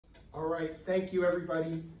All right, thank you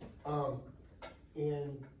everybody.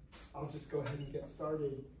 And I'll just go ahead and get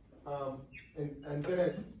started. And I'm going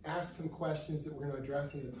to ask some questions that we're going to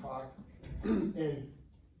address in the talk. And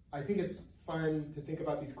I think it's fun to think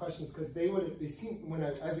about these questions because they seem,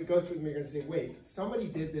 as we go through them, you're going to say, wait, somebody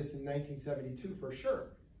did this in 1972 for sure.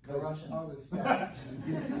 Because all this stuff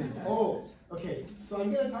is old. Okay, so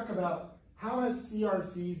I'm going to talk about how have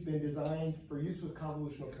CRCs been designed for use with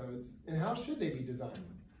convolutional codes, and how should they be designed?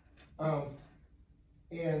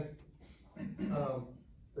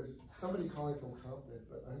 There's somebody calling from Compton,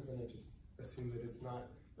 but I'm going to just assume that it's not.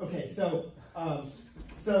 Okay,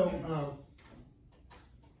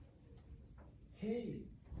 hey,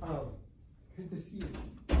 good to see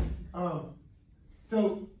you.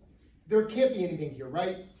 So there can't be anything here,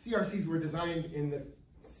 right? CRCs were designed in the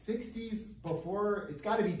 60s before, it's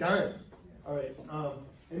got to be done. All right,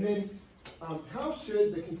 and then how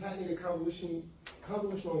should the concatenated convolutional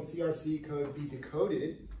and CRC code be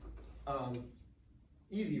decoded?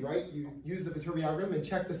 Easy, right? You use the Viterbi algorithm and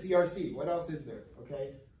check the CRC. What else is there,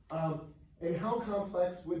 okay? And how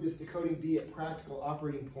complex would this decoding be at practical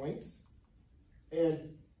operating points?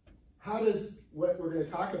 And how does what we're going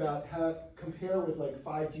to talk about compare with like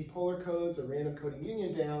 5G polar codes or random coding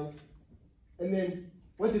union bounds? And then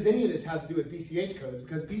what does any of this have to do with BCH codes?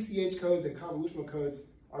 Because BCH codes and convolutional codes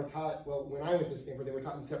are taught, well, when I went to Stanford, they were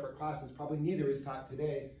taught in separate classes. Probably neither is taught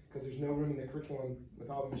today because there's no room in the curriculum with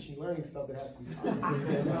all the machine learning stuff that has to be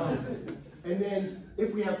taught. And then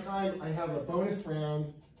if we have time, I have a bonus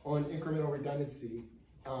round on incremental redundancy,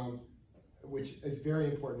 which is very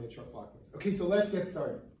important in short block lengths. Okay, so let's get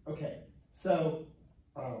started. Okay, so,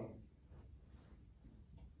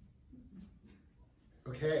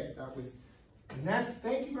 okay,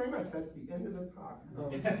 thank you very much. That's the end of the talk.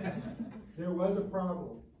 There was a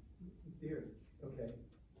problem. Here, okay.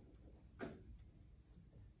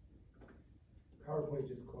 PowerPoint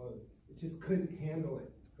just closed. It just couldn't handle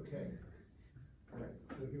it. Okay. All right,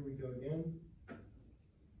 so here we go again.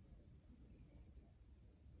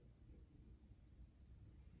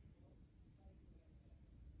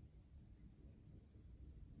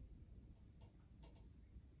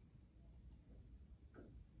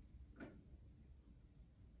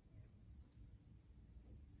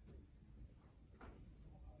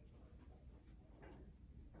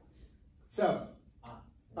 So,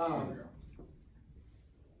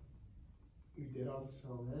 we did all this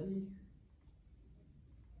already.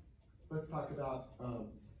 Let's talk about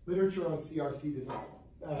literature on CRC design.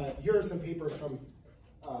 Here are some papers from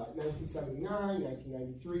 1979,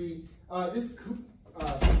 1993. This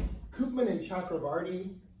Koopman and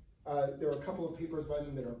Chakravarty, there are a couple of papers by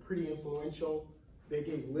them that are pretty influential. They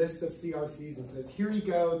gave lists of CRCs and says, here you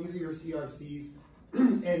go, these are your CRCs.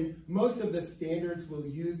 And most of the standards will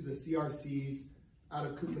use the CRCs out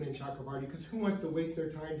of Koopman and Chakravarty because who wants to waste their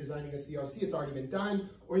time designing a CRC? It's already been done.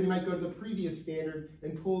 Or they might go to the previous standard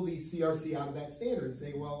and pull the CRC out of that standard and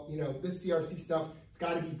say, well, you know, this CRC stuff, it's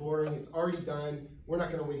got to be boring. It's already done. We're not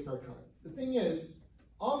going to waste our time. The thing is,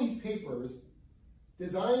 all these papers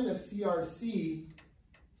design the CRC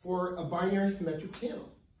for a binary symmetric channel.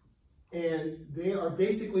 And they are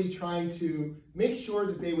basically trying to make sure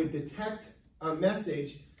that they would detect a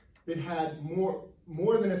message that had more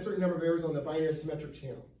than a certain number of errors on the binary symmetric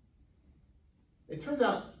channel. It turns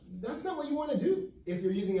out that's not what you want to do if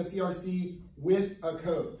you're using a CRC with a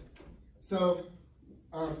code. So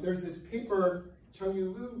there's this paper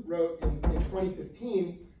Chungyu Liu wrote in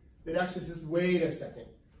 2015 that actually says, wait a second.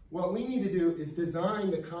 What we need to do is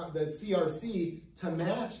design the CRC to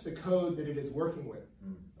match the code that it is working with.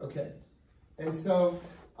 Okay, and so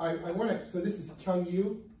so this is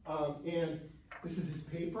Chungyu, and this is his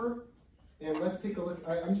paper, and let's take a look.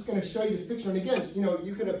 I'm just going to show you this picture. And again, you know,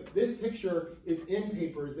 you could have, this picture is in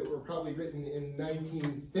papers that were probably written in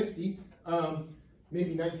 1950,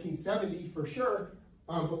 maybe 1970 for sure.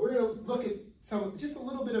 But we're going to look at just a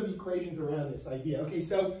little bit of equations around this idea. Okay,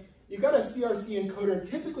 so you've got a CRC encoder, and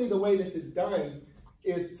typically the way this is done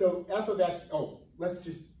is, so f of x,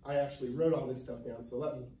 I actually wrote all this stuff down,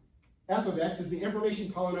 so f of x is the information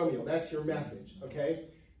polynomial. That's your message, okay?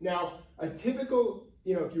 Now, a typical,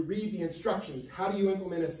 you know, if you read the instructions, how do you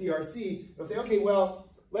implement a CRC? You'll say, okay, well,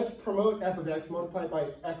 let's promote f of x multiplied by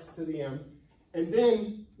x to the m. And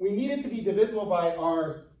then we need it to be divisible by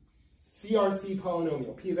our CRC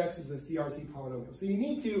polynomial. P of x is the CRC polynomial. So you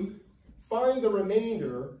need to find the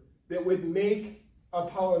remainder that would make a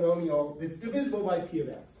polynomial that's divisible by P of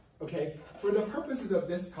x. Okay? For the purposes of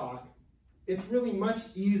this talk, it's really much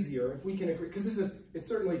easier if we can agree, because it's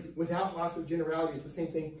certainly without loss of generality, it's the same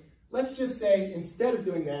thing. Let's just say, instead of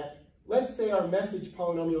doing that, let's say our message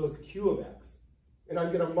polynomial is Q of x. and I'm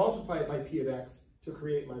going to multiply it by P of X to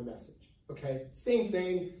create my message. Okay, same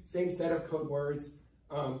thing, same set of code words.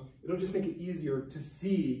 It'll just make it easier to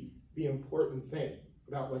see the important thing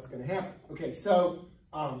about what's going to happen. Okay, so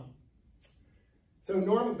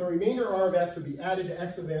normally the remainder R of X would be added to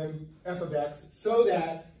X of M, F of X, so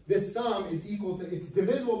that this sum is equal to, it's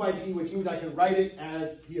divisible by P, which means I can write it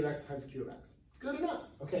as P of X times Q of X. Good enough.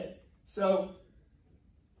 Okay, so,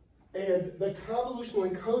 and the convolutional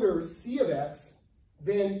encoder C of X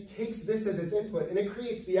then takes this as its input and it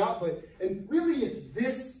creates the output. And really it's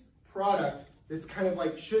this product that's kind of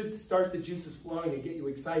like should start the juices flowing and get you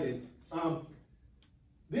excited.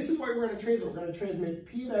 This is why we're going to transmit. We're going to transmit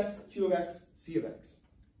P of X, Q of X, C of X.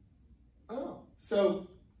 Oh, so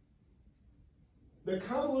the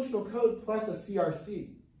convolutional code plus a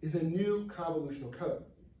CRC is a new convolutional code.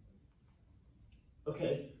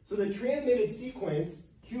 Okay, so the transmitted sequence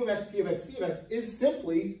Q of X, P of X, C of X is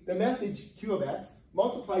simply the message Q of X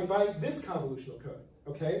multiplied by this convolutional code,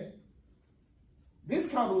 okay? This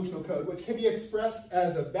convolutional code, which can be expressed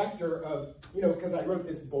as a vector of, because I wrote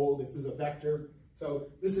this bold, this is a vector. So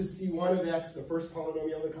this is C1 of X, the first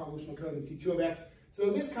polynomial of the convolutional code, and C2 of X. So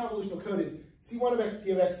this convolutional code is C1 of X,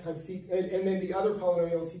 P of X times C, and then the other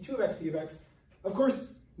polynomial is C2 of X, P of X. Of course,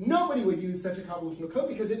 nobody would use such a convolutional code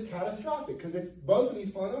because it's catastrophic, because both of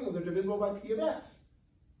these polynomials are divisible by P of X.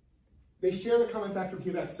 They share the common factor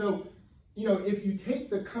P of X. So, if you take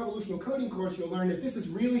the convolutional coding course, you'll learn that this is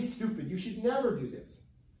really stupid. You should never do this.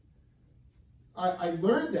 I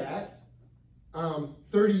learned that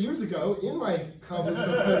 30 years ago in my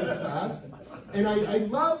convolutional coding class, and I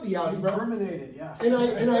love the algebra. Terminated, yes.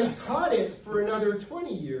 And I taught it for another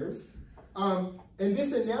 20 years. And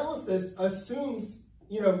this analysis assumes,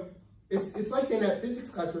 it's like in that physics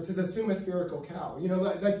class where it says assume a spherical cow.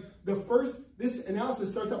 This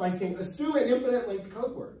analysis starts out by saying assume an infinite length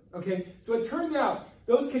code word. Okay, so it turns out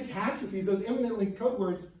those catastrophes, those infinite length code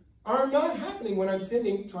words, are not happening when I'm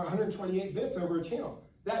sending to 128 bits over a channel.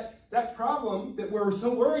 That problem that we're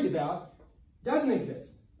so worried about doesn't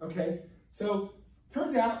exist. Okay, so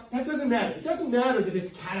turns out that doesn't matter. It doesn't matter that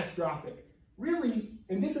it's catastrophic. Really,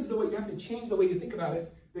 and this is the way you have to change the way you think about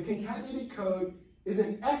it. The concatenated code is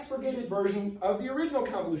an expurgated version of the original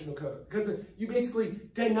convolutional code, because you basically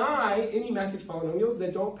deny any message polynomials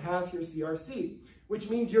that don't pass your CRC, which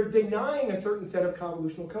means you're denying a certain set of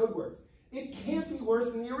convolutional code words. It can't be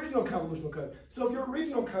worse than the original convolutional code. So if your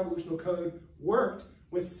original convolutional code worked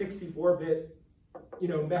with 64-bit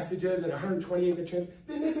messages and 128-bit transmission,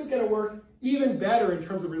 then this is going to work even better in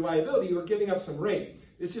terms of reliability. You're giving up some rate.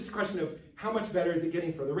 It's just a question of how much better is it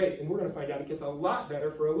getting for the rate. And we're going to find out it gets a lot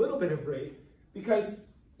better for a little bit of rate. Because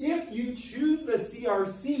if you choose the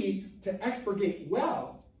CRC to expurgate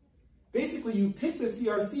well, basically you pick the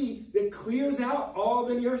CRC that clears out all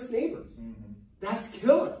the nearest neighbors. Mm-hmm. That's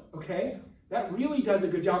killer, okay? That really does a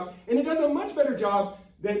good job. And it does a much better job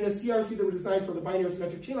than the CRC that was designed for the binary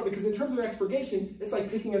symmetric channel, because in terms of expurgation, it's like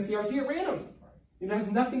picking a CRC at random. It has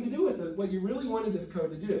nothing to do with what you really wanted this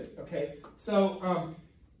code to do, okay? So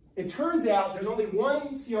it turns out there's only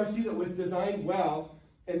one CRC that was designed well,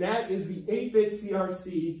 and that is the 8-bit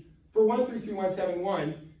CRC for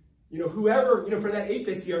 133171. Whoever, for that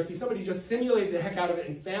 8-bit CRC, somebody just simulated the heck out of it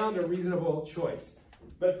and found a reasonable choice.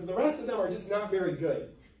 But for the rest of them are just not very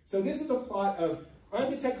good. So this is a plot of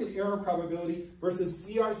undetected error probability versus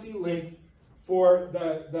CRC length for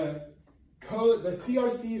the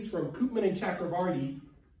CRCs from Koopman and Chakravarty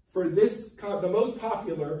for this, the most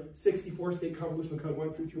popular 64-state convolutional code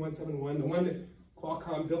 133171, the one that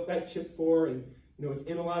Qualcomm built that chip for, and it's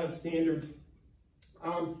in a lot of standards.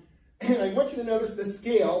 And I want you to notice the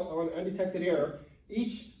scale on undetected error.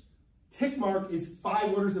 Each tick mark is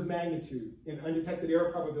 5 orders of magnitude in undetected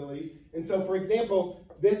error probability. And so, for example,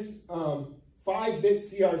 this 5-bit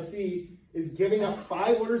CRC is giving up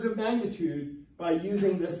 5 orders of magnitude by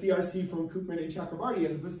using the CRC from Koopman and Chakravarty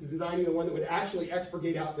as opposed to designing the one that would actually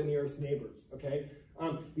expurgate out the nearest neighbors, okay?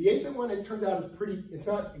 The 8-bit one, it turns out, is it's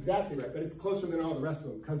not exactly right, but it's closer than all the rest of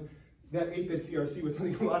them, because that 8-bit CRC was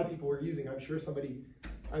something a lot of people were using. I'm sure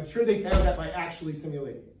they found that by actually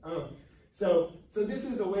simulating it. So this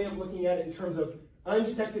is a way of looking at it in terms of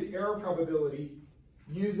undetected error probability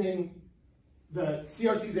using the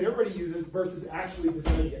CRCs that everybody uses versus actually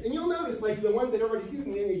designing it. And you'll notice, like, the ones that everybody's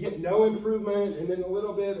using, you get no improvement, and then a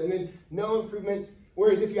little bit, and then no improvement.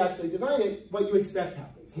 Whereas if you actually design it, what you expect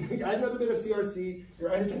happens. You add another bit of CRC,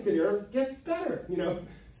 your undetected error gets better,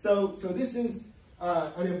 So this is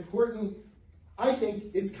an important, I think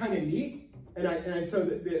it's kind of neat. And so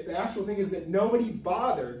the actual thing is that nobody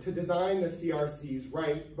bothered to design the CRCs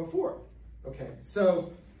right before. Okay,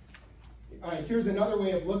 so here's another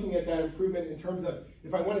way of looking at that improvement in terms of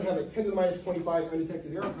if I want to have a 10 to the minus 25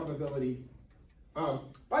 undetected error probability.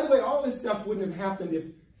 By the way, all this stuff wouldn't have happened if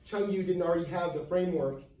Chung-Yu didn't already have the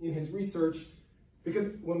framework in his research,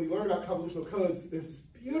 because when we learn about convolutional codes, there's this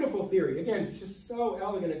beautiful theory. Again, it's just so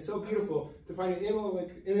elegant and so beautiful to find an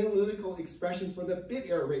analytical expression for the bit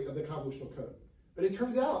error rate of the convolutional code. But it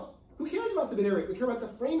turns out, who cares about the bit error rate? We care about the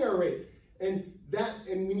frame error rate. And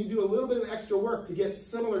we need to do a little bit of extra work to get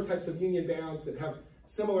similar types of union bounds that have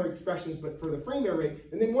similar expressions, but for the frame error rate.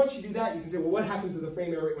 And then once you do that, you can say, well, what happens to the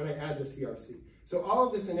frame error rate when I add the CRC? So all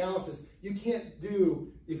of this analysis, you can't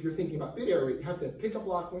do if you're thinking about bit error rate. You have to pick a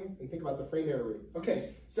block length and think about the frame error rate.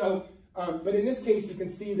 Okay, so, but in this case, you can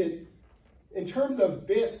see that in terms of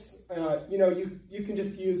bits, you can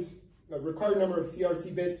just use a required number of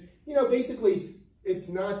CRC bits. Basically, it's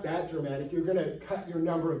not that dramatic. You're going to cut your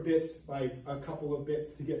number of bits by a couple of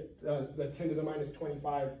bits to get the 10 to the minus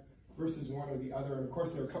 25 versus one or the other. And of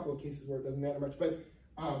course, there are a couple of cases where it doesn't matter much. But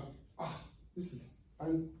this is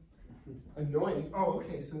annoying. Oh,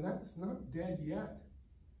 okay, so that's not dead yet.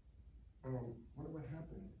 Wonder what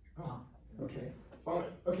happened. Oh, okay, fine.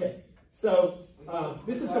 Okay, so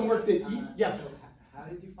this is some work that, yes? So how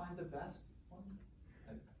did you find the best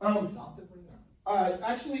ones? Exhaustively?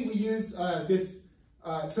 Actually, we use this.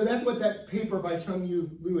 So that's what that paper by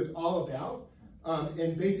Chung-Yu Liu is all about.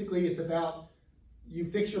 And basically, it's about you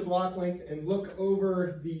fix your block length and look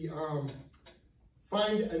over the,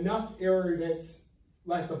 find enough error events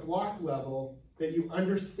at the block level that you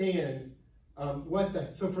understand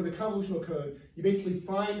so for the convolutional code, you basically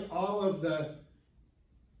find all of the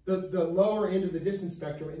lower end of the distance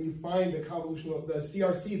spectrum and you find the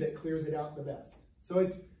CRC that clears it out the best. So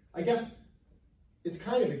it's, I guess, it's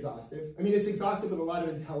kind of exhaustive. I mean, it's exhaustive with a lot of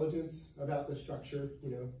intelligence about the structure,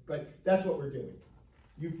 but that's what we're doing.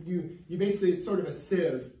 You basically, it's sort of a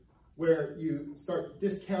sieve where you start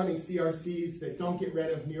discounting CRCs that don't get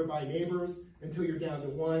rid of nearby neighbors until you're down to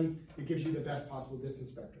one. It gives you the best possible distance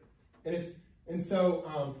spectrum. And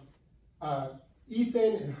so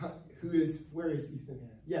Ethan, where is Ethan?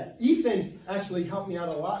 Yeah, Ethan actually helped me out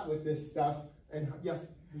a lot with this stuff. And yes,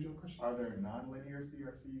 did you have a question? Are there nonlinear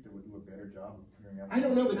CRCs that would do a better job of clearing out? I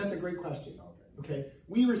don't know, but that's a great question. Okay,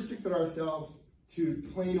 we restricted ourselves to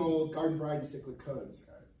plain old garden variety cyclic codes.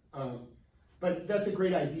 But that's a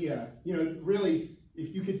great idea. Really,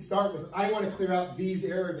 if you could start with, I want to clear out these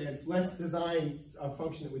error events, let's design a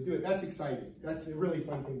function that would do it. That's exciting. That's a really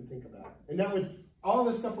fun thing to think about. And that would, all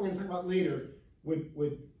the stuff we're going to talk about later,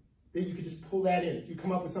 then you could just pull that in. If you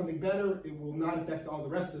come up with something better, it will not affect all the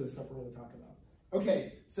rest of the stuff we're going to talk about.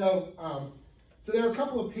 Okay, so there are a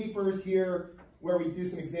couple of papers here where we do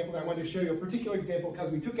some examples. I wanted to show you a particular example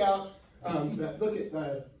because we took out, look at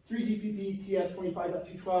the 3GPP TS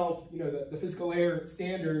 25.212, the physical layer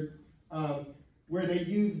standard, where they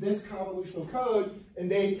use this convolutional code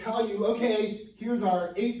and they tell you, okay, here's our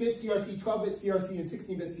 8-bit CRC, 12-bit CRC, and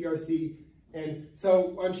 16-bit CRC. And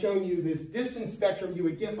so I'm showing you this distance spectrum you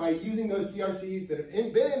would get by using those CRCs that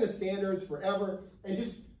have been in the standards forever and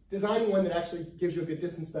just designing one that actually gives you a good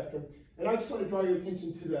distance spectrum. And I just want to draw your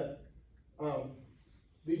attention to the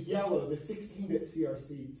yellow, the 16-bit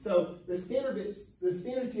CRC. So the standard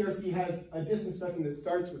CRC has a distance spectrum that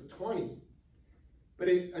starts with 20. But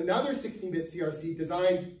another 16-bit CRC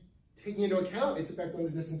designed taking into account its effect on the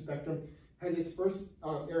distance spectrum has its first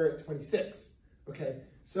error at 26. Okay,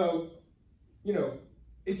 so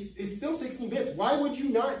it's still 16 bits. Why would you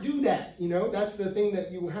not do that? That's the thing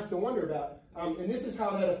that you have to wonder about. And this is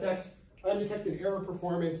how that affects undetected error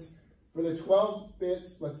performance for the 12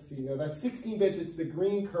 bits. Let's see, that's 16 bits. It's the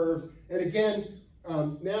green curves. And again,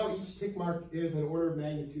 now each tick mark is an order of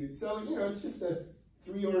magnitude. So, it's just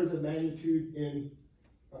 3 orders of magnitude in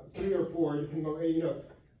 3 or 4, depending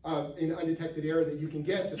on, in undetected error that you can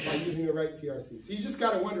get just by using the right CRC. So you just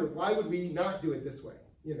got to wonder, why would we not do it this way?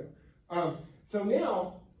 So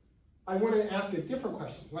now I want to ask a different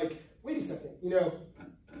question. Like, wait a second,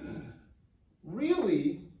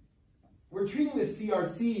 really, we're treating the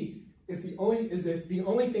CRC if the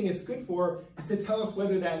only thing it's good for is to tell us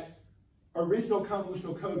whether that original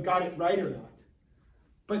convolutional code got it right or not.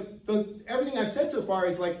 But everything I've said so far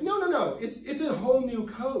is like, no, it's a whole new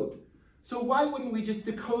code. So why wouldn't we just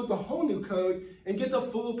decode the whole new code and get the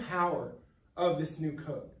full power of this new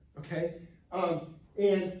code, okay?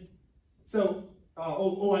 And so,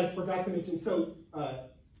 I forgot to mention, so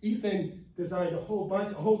Ethan designed a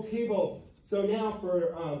whole table. So now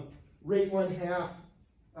for rate 1/2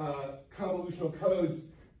 convolutional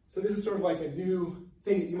codes, so this is sort of like a new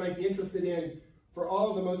thing that you might be interested in for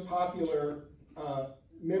all of the most popular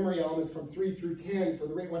memory elements from 3 through 10 for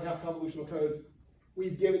the rate 1/2 convolutional codes.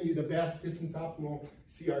 we've given you the best distance optimal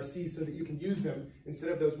CRCs so that you can use them instead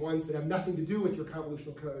of those ones that have nothing to do with your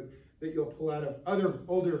convolutional code that you'll pull out of other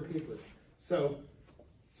older papers. So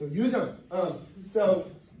use them.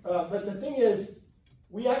 But the thing is,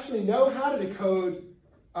 we actually know how to decode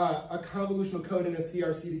a convolutional code and a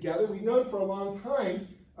CRC together. We've known for a long time.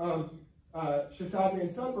 Shosagin and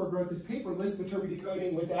Sundberg wrote this paper, List-Viterbi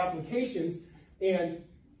Decoding with Applications, and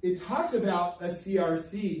it talks about a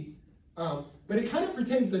CRC, but it kind of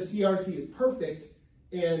pretends the CRC is perfect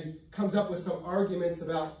and comes up with some arguments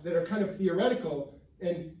about that are kind of theoretical.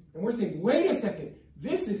 And we're saying, wait a second,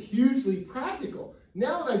 this is hugely practical.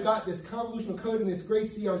 Now that I've got this convolutional code and this great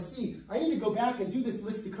CRC, I need to go back and do this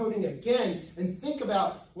list decoding again and think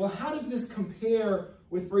about, well, how does this compare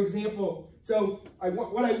with, for example, so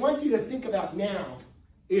what I want you to think about now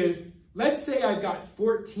is, let's say I've got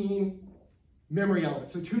 14 memory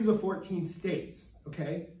elements, so 2 to the 14 states,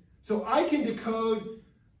 okay? So I can decode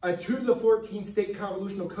a 2 to the 14 state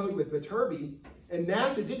convolutional code with Viterbi, and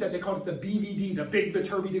NASA did that. They called it the BVD, the Big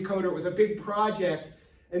Viterbi Decoder. It was a big project,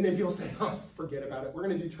 and then people say, oh, forget about it. We're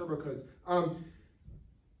going to do turbo codes.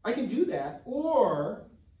 I can do that, or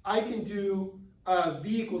I can do a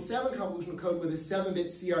V equals 7 convolutional code with a 7-bit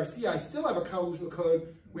CRC. I still have a convolutional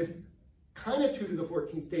code with kind of 2 to the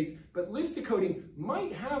 14 states, but list decoding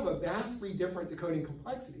might have a vastly different decoding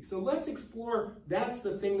complexity. So let's explore, that's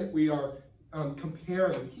the thing that we are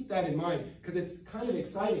comparing. Keep that in mind, because it's kind of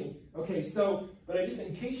exciting. Okay, so, but I just,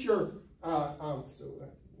 in case you're, oh,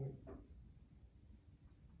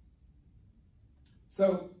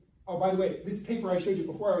 by the way, this paper I showed you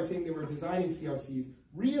before, I was saying they were designing CRCs.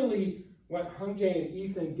 Really, what Hung Jae and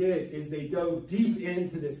Ethan did is they dove deep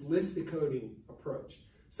into this list decoding approach.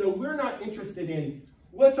 So we're not interested in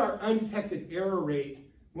what's our undetected error rate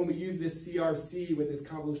when we use this CRC with this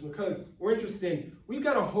convolutional code. We're interested in, we've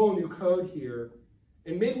got a whole new code here,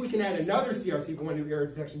 and maybe we can add another CRC if we want to do error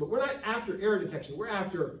detection, but we're not after error detection, we're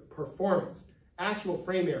after performance, actual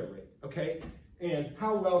frame error rate, okay? And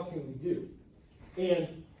how well can we do?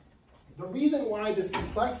 And the reason why this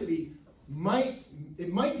complexity might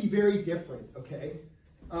be very different, okay,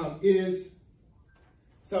 is,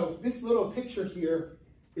 so this little picture here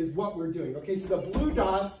is what we're doing, okay? So the blue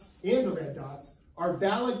dots and the red dots are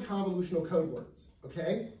valid convolutional code words,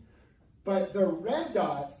 okay? But the red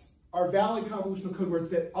dots are valid convolutional code words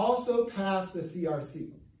that also pass the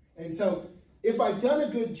CRC. And so if I've done a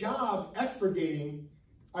good job expurgating,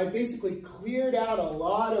 I basically cleared out a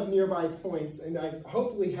lot of nearby points, and I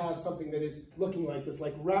hopefully have something that is looking like this,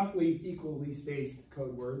 like roughly equally spaced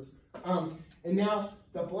code words. And now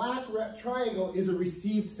the black triangle is a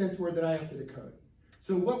received sense word that I have to decode.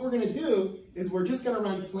 So what we're going to do is we're just going to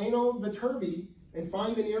run plain old Viterbi and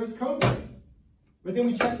find the nearest code word. But then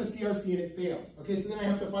we check the CRC and it fails. Okay, so then I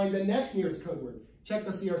have to find the next nearest code word, check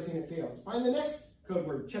the CRC and it fails. Find the next code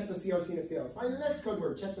word, check the CRC and it fails. Find the next code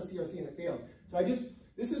word, check the CRC and it fails. So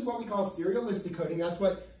this is what we call serial list decoding. That's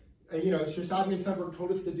what, Shosagin and Sundberg told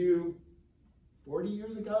us to do 40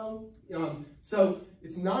 years ago. So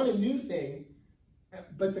it's not a new thing,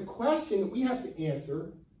 but the question that we have to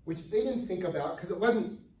answer, which they didn't think about because it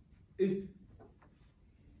wasn't, is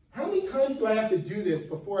how many times do I have to do this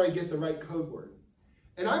before I get the right code word?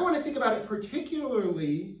 And I want to think about it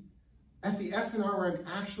particularly at the SNR where I'm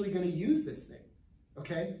actually going to use this thing,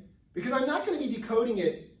 okay? Because I'm not going to be decoding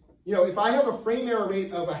it. If I have a frame error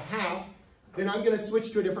rate of 1/2, then I'm going to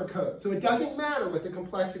switch to a different code. So it doesn't matter what the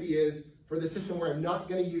complexity is for the system where I'm not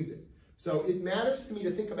going to use it. So it matters to me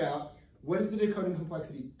to think about what is the decoding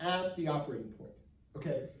complexity at the operating point.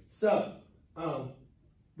 Okay, so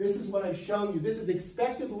this is what I'm showing you. This is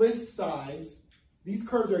expected list size. These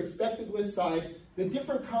curves are expected list size. The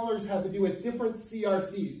different colors have to do with different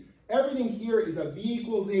CRCs. Everything here is a V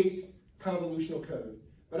equals 8 convolutional code,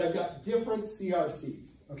 but I've got different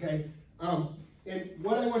CRCs, okay? And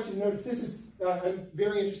what I want you to notice, this is, I'm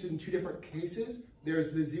very interested in 2 different cases.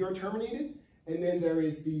 There's the zero terminated, and then there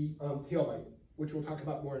is the tail bite, which we'll talk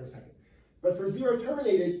about more in a second. But for zero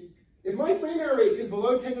terminated, if my frame error rate is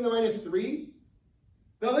below 10 to the minus 3,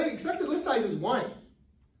 the expected list size is 1.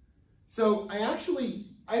 So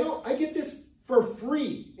I get this for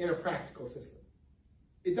free in a practical system.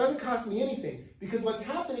 It doesn't cost me anything, because what's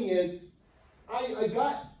happening is,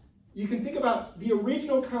 you can think about the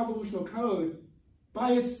original convolutional code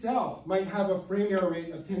by itself might have a frame error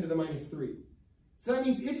rate of 10 to the minus 3. So that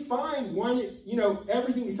means it's fine,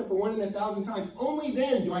 everything except for 1 in 1,000 times. Only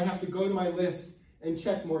then do I have to go to my list and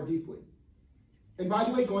check more deeply. And by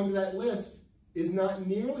the way, going to that list is not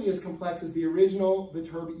nearly as complex as the original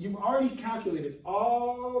Viterbi. You've already calculated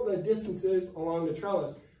all the distances along the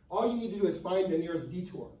trellis. All you need to do is find the nearest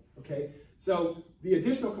detour, okay? So the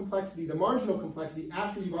additional complexity, the marginal complexity,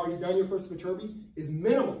 after you've already done your first Viterbi is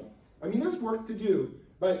minimal. I mean, there's work to do,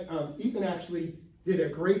 but Ethan actually did a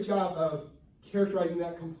great job of characterizing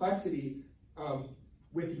that complexity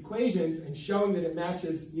with equations and showing that it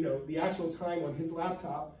matches, the actual time on his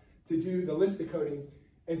laptop to do the list decoding.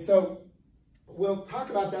 And so we'll talk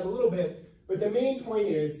about that a little bit, but the main point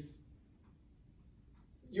is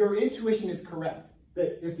your intuition is correct,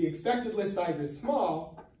 that if the expected list size is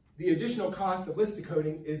small, the additional cost of list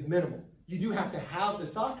decoding is minimal. You do have to have the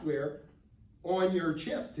software on your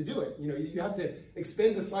chip to do it. You have to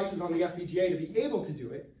expend the slices on the FPGA to be able to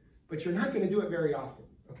do it, but you're not going to do it very often,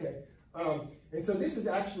 okay? And so this is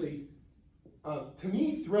actually, to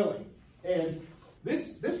me, thrilling. And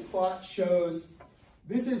this plot shows,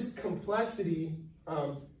 this is complexity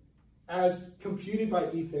as computed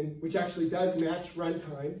by Ethan, which actually does match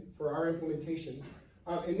runtime for our implementations.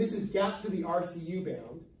 And this is gap to the RCU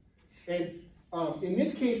bound. And in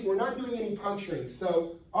this case, we're not doing any puncturing.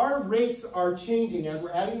 So our rates are changing as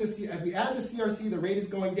we're adding as we add the CRC, the rate is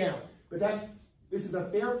going down. But this is a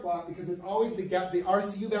fair plot because it's always the gap, the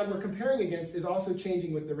RCU bound we're comparing against is also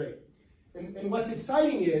changing with the rate. And what's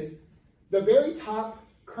exciting is the very top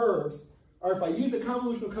curves are if I use a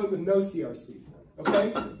convolutional code with no CRC,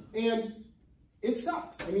 okay? And it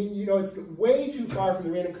sucks. I mean, it's way too far from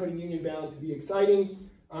the random coding union bound to be exciting,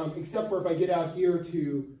 except for if I get out here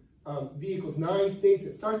to v equals 9 states,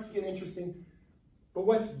 it starts to get interesting. But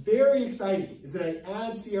what's very exciting is that I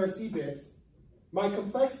add CRC bits, my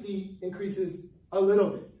complexity increases a little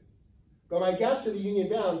bit, but my gap to the union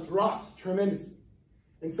bound drops tremendously.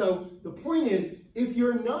 And so the point is, if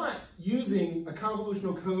you're not using a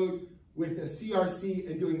convolutional code with a CRC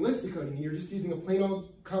and doing list decoding, and you're just using a plain old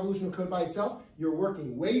convolutional code by itself, you're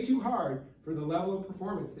working way too hard for the level of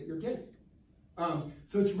performance that you're getting.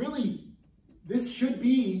 So it's really, this should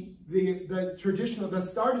be the traditional, the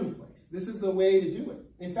starting place. This is the way to do it.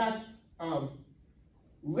 In fact,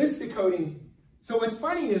 list decoding, so what's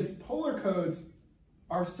funny is polar codes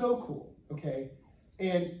are so cool, okay?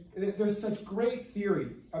 And there's such great theory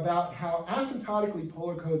about how asymptotically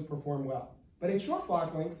polar codes perform well. But in short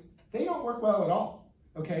block lengths, they don't work well at all,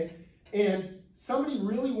 okay? And somebody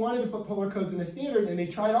really wanted to put polar codes in a standard, and they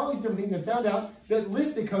tried all these different things and found out that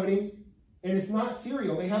list decoding, and it's not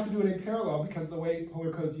serial, they have to do it in parallel because of the way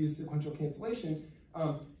polar codes use sequential cancellation.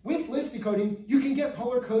 With list decoding, you can get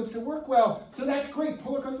polar codes to work well. So that's great,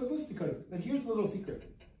 polar codes with list decoding. But here's the little secret.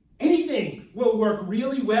 Anything will work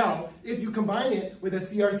really well if you combine it with a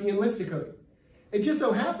CRC and list decoding. It just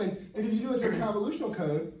so happens that if you do it through convolutional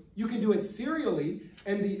code, you can do it serially,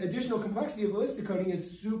 and the additional complexity of the list decoding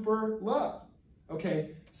is super low.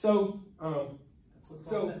 Okay, so,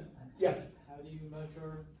 yes? How do you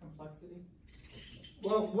measure complexity?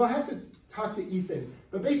 Well, we'll have to talk to Ethan,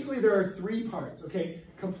 but basically there are 3 parts, okay?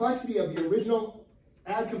 Complexity of the original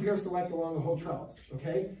add, compare, select along the whole trellis,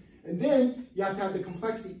 okay? And then you have to have the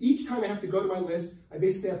complexity. Each time I have to go to my list, I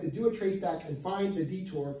basically have to do a traceback and find the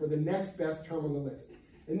detour for the next best term on the list.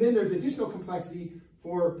 And then there's additional complexity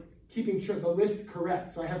for keeping the list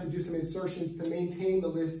correct. So I have to do some insertions to maintain the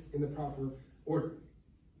list in the proper order.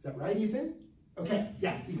 Is that right, Ethan? Okay,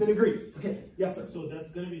 yeah, Ethan agrees. Okay, yes, sir. So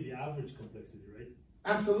that's going to be the average complexity, right?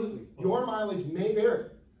 Absolutely. Your mileage may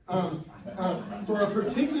vary. For a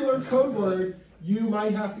particular code word, you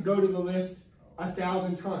might have to go to the list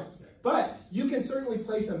 1,000 times. But you can certainly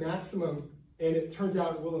place a maximum, and it turns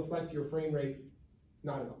out it will affect your frame rate.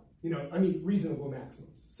 Not at all. I mean, reasonable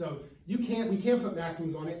maximums. So we can't put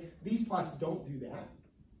maximums on it. These plots don't do that,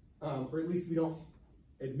 or at least we don't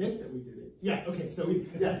admit that we did it. Yeah. Okay. So you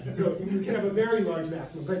can have a very large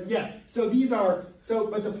maximum, but yeah. So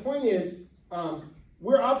but the point is,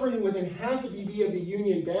 we're operating within half a dB of the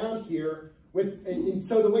union bound here. And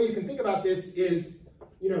so the way you can think about this is,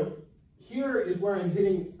 here is where I'm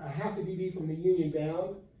hitting a half a dB from the union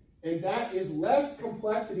bound, and that is less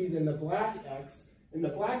complexity than the black X. And the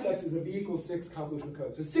black X is a V equals 6 convolutional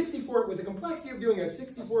code. So 64, with the complexity of doing a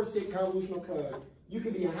 64-state convolutional code, you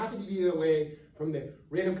can be a half a dB away from the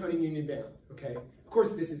random coding union bound, okay? Of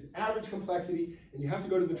course, this is average complexity, and you have to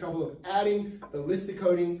go to the trouble of adding the list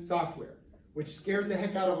decoding software, which scares the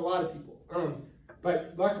heck out of a lot of people.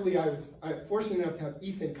 But luckily, I was fortunate enough to have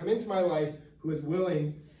Ethan come into my life who was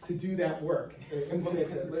willing to do that work and implement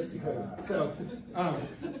the list decoding.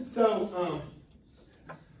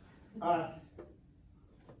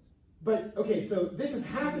 But okay, so this is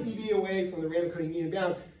half a dB away from the random coding union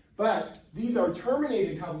bound, but these are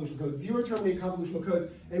terminated convolutional codes, 0 terminated convolutional codes,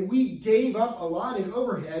 and we gave up a lot in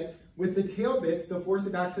overhead with the tail bits to force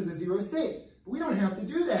it back to the 0 state. But we don't have to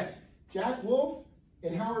do that. Jack Wolf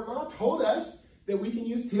and Howard Ma told us that we can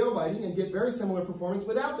use tail biting and get very similar performance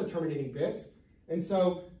without the terminating bits. And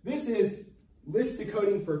so this is list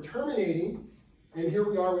decoding for terminating. And here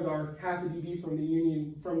we are with our half a dB from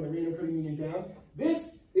the random coding union down.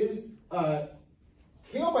 This is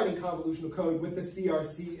tail biting convolutional code with the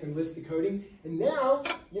CRC and list decoding. And now,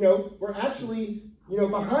 we're actually,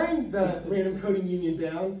 behind the random coding union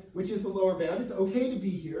bound, which is the lower bound. It's okay to be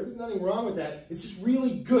here. There's nothing wrong with that. It's just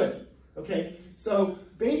really good. Okay. So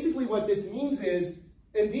basically what this means is,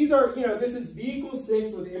 and these are, this is V equals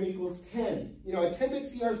 6 with M equals 10. A 10-bit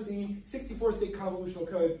CRC, 64-state convolutional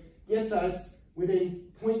code gets us within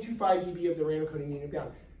 0.25 dB of the random coding union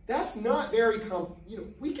bound. That's not very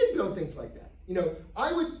we can build things like that.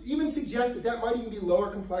 I would even suggest that that might even be lower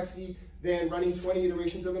complexity than running 20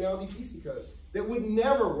 iterations of an LDPC code. That would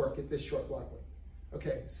never work at this short block length.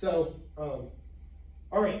 Okay, so, all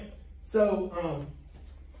right. So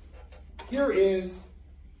here is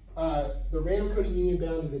the random coding union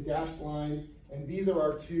bound is a dashed line, and these are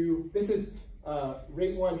our two. This is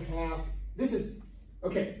rate 1/2. This is,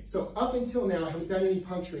 okay, so up until now, I haven't done any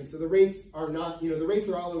puncturing, so the rates are not, the rates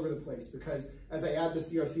are all over the place, because as I add the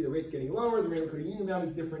CRC, the rate's getting lower, the random coding union bound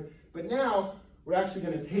is different. But now, we're actually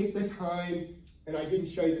going to take the time, and I didn't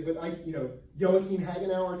show you, but Joachim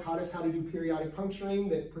Hagenauer taught us how to do periodic puncturing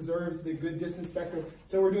that preserves the good distance spectrum.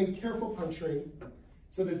 So we're doing careful puncturing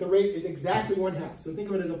so that the rate is exactly 1/2. So think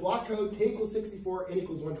of it as a block code, K equals 64, N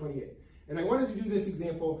equals 128. And I wanted to do this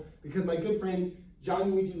example because my good friend John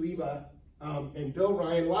Luigi Leva and Bill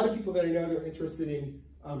Ryan, a lot of people that I know that are interested in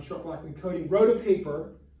short block encoding, wrote a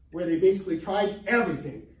paper where they basically tried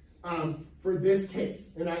everything for this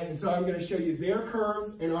case. And so I'm going to show you their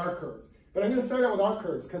curves and our curves. But I'm going to start out with our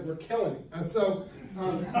curves because we're killing it. And so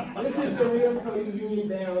this is the random coding union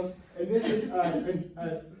bound, and this is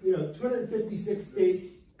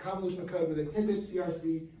 256-state convolutional code with a 10-bit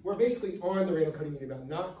CRC. We're basically on the random coding union bound,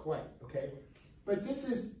 not quite, okay? But this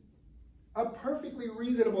is a perfectly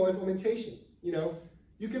reasonable implementation. You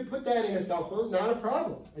could put that in a cell phone, not a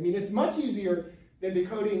problem. I mean, it's much easier than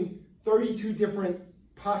decoding 32 different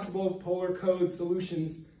possible polar code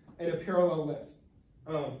solutions in a parallel list.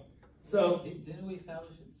 Didn't we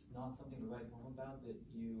establish it's not something to write home about, that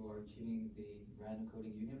you are achieving the random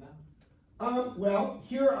coding union bound? Well,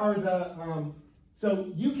 here are the,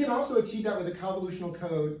 so you can also achieve that with a convolutional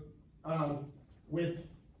code with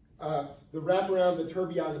the wraparound, the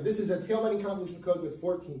Turbiaga. This is a tail-biting convolutional code with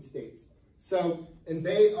 14 states. So, and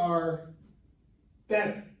they are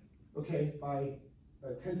better, okay, by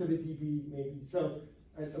a tenth of a dB maybe. So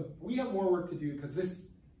we have more work to do because this,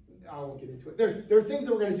 I won't get into it. There are things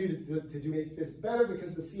that we're going to do to make this better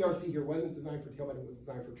because the CRC here wasn't designed for tail-biting, it was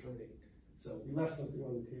designed for terminating. So we left something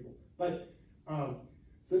on the table. But,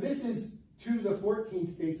 so this is 2 to the 14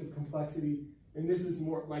 states of complexity, and this is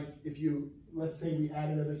more like if you, let's say we add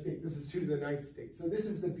another state, this is 2 to the 9th state. So this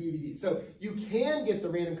is the BVD. So you can get the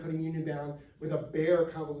random coding union bound with a bare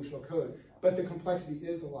convolutional code, but the complexity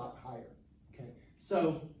is a lot higher, okay?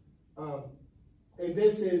 So, and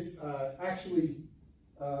this is actually,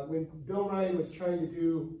 when Bill Ryan was trying to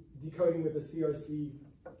do decoding with a CRC,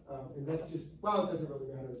 and that's just, well, it doesn't really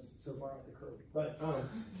matter, it's so far off the curve. But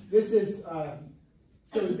this is,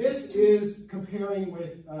 so this is comparing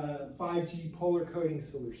with 5G polar coding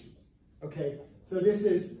solutions. Okay, so this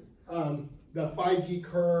is the 5G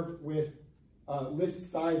curve with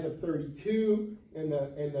list size of 32 and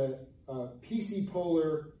the PC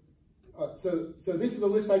polar. So this is a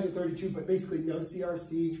list size of 32, but basically no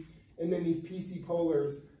CRC. And then these PC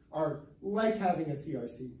polars are like having a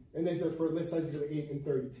CRC. And these are for list sizes of 8 and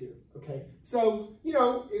 32. Okay, so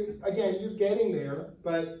again, you're getting there,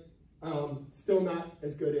 but still not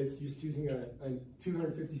as good as just using a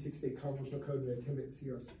 256-state convolutional code and a 10-bit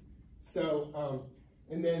CRC. So,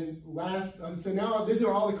 and then last, so now these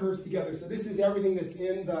are all the curves together. So this is everything that's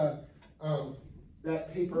in the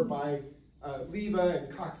that paper by Leva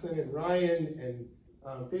and Coxon and Ryan and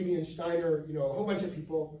Fabian Steiner, a whole bunch of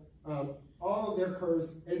people, all of their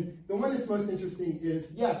curves. And the one that's most interesting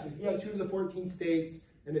is, yes, if you have 2 to the 14 states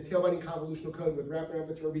and a tail-biting convolutional code with wraparound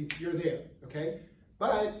Viterbi, you're there, okay?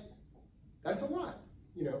 But that's a lot,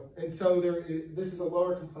 and so this is a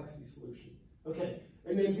lower complexity solution. Okay,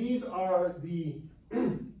 and then these are the,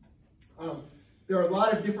 there are a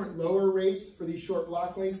lot of different lower rates for these short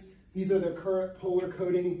block lengths. These are the current polar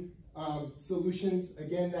coding solutions.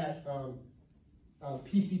 Again, that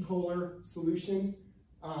PC polar solution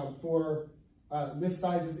for list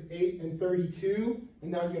sizes 8 and 32.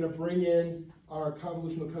 And now I'm going to bring in our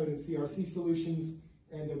convolutional code and CRC solutions,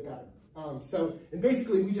 and they're better. So, and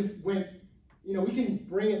basically we just went, we can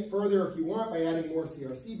bring it further if you want by adding more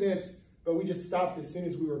CRC bits, but we just stopped as soon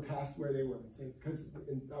as we were past where they were.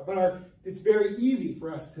 It's very easy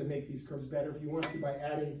for us to make these curves better if you want to by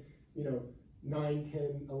adding, 9,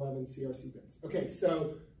 10, 11 CRC bits. Okay,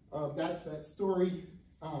 so that's that story.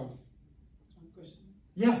 One question.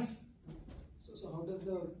 Yes? So how does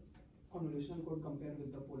the convolutional code compare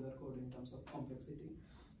with the polar code in terms of complexity?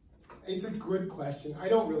 It's a good question. I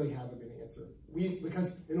don't really have a good answer.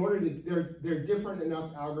 Because in order to, they're different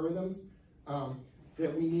enough algorithms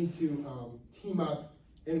that we need to team up.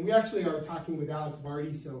 And we actually are talking with Alex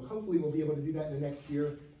Vardy, so hopefully we'll be able to do that in the next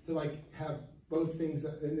year to have both things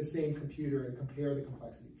in the same computer and compare the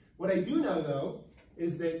complexity. What I do know though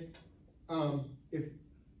is that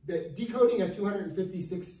that decoding a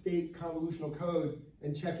 256 state convolutional code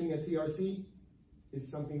and checking a CRC is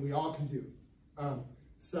something we all can do.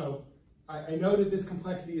 So I know that this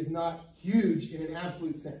complexity is not huge in an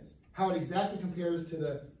absolute sense. How it exactly compares to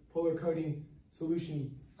the polar coding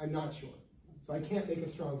solution, I'm not sure. So I can't make a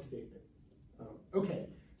strong statement. Okay,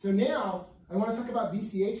 so now I want to talk about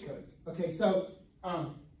BCH codes. Okay, so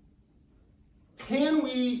can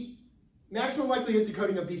we, maximum likelihood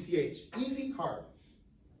decoding of BCH, easy, hard?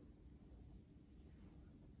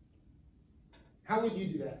 How would you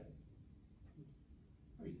do that?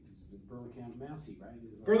 Berlekamp-Massey,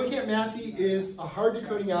 right? Berlekamp-Massey is a hard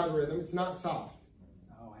decoding algorithm. It's not soft.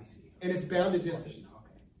 Oh, I see. And it's bounded distance.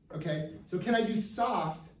 Okay, so can I do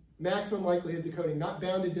soft maximum likelihood decoding, not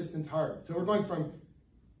bounded distance hard? So we're going from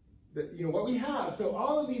what we have. So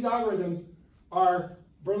all of these algorithms are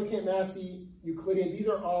Berlekamp-Massey, Euclidean. These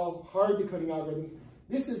are all hard decoding algorithms.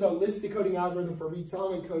 This is a list decoding algorithm for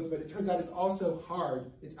Reed-Solomon codes, but it turns out it's also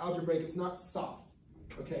hard. It's algebraic. It's not soft.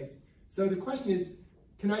 Okay, so the question is,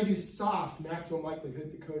 can I do soft maximum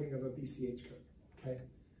likelihood decoding of a BCH code? Okay,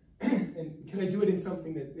 and can I do it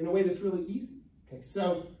in a way that's really easy? Okay,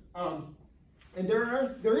 so and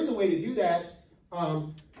there is a way to do that.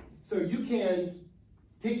 So you can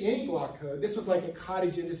take any block code. This was like a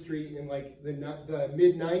cottage industry in like the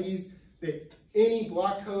mid 90s. That any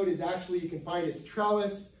block code is actually, you can find its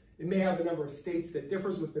trellis. It may have the number of states that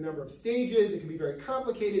differs with the number of stages. It can be very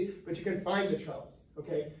complicated, but you can find the trellis.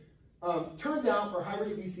 Okay. Turns out for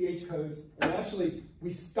high-rate BCH codes, and actually we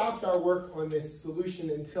stopped our work on this solution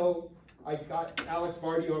until I got Alex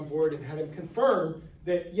Vardy on board and had him confirm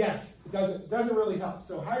that yes, it doesn't really help.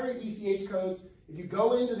 So high-rate BCH codes, if you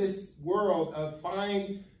go into this world of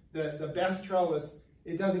find the best trellis,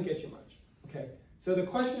 it doesn't get you much. Okay. So the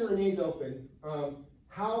question remains open.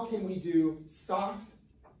 How can we do soft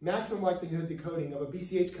maximum likelihood decoding of a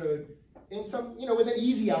BCH code in some, with an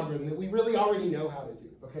easy algorithm that we really already know how to do?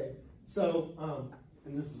 Okay. So,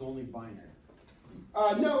 and this is only binary.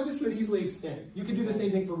 No, this would easily extend. You could do the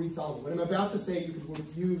same thing for Reed-Solomon. What I'm about to say, you could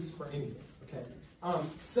use for anything. Okay.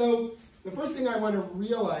 So the first thing I want to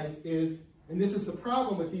realize is, and this is the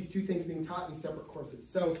problem with these two things being taught in separate courses.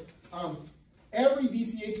 So every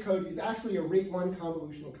BCH code is actually a rate 1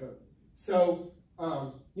 convolutional code. So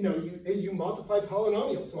you multiply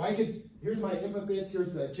polynomials. So here's my input bits,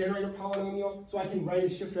 here's the generator polynomial. So I can write a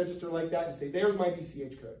shift register like that and say, there's my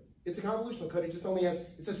BCH code. It's a convolutional code. It just only has,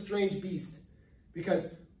 it's a strange beast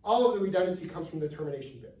because all of the redundancy comes from the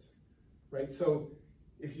termination bits, right? So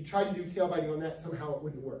if you try to do tail biting on that, somehow it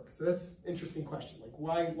wouldn't work. So that's an interesting question. Like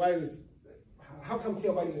how come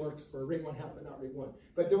tail biting works for rate 1 half but not rate 1?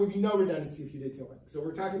 But there would be no redundancy if you did tail biting. So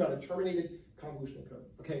we're talking about a terminated convolutional code.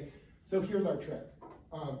 Okay, so here's our trick.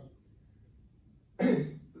 All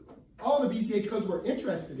the BCH codes we're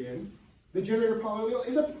interested in, the generator polynomial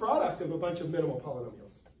is a product of a bunch of minimal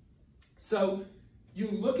polynomials. So you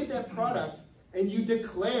look at that product and you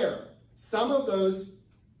declare some of those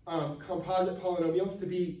composite polynomials to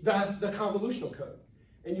be the convolutional code.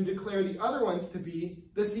 And you declare the other ones to be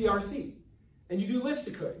the CRC. And you do list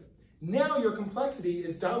decoding. Now your complexity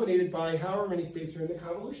is dominated by however many states are in the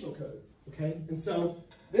convolutional code. Okay? And so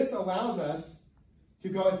this allows us to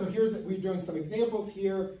go, so we're doing some examples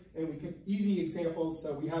here, and we pick easy examples.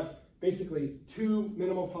 So we have basically 2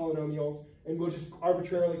 minimal polynomials, and we'll just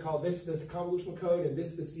arbitrarily call this convolutional code and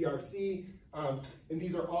this the CRC. And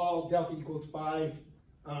these are all delta equals 5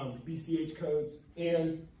 BCH codes.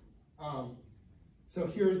 And so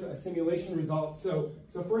here's a simulation result. So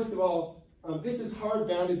first of all, this is hard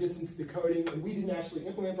bounded distance decoding, and we didn't actually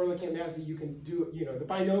implement Berlekamp-Massey. You can do, the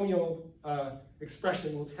binomial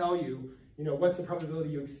expression will tell you, what's the probability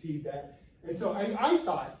you exceed that. And so I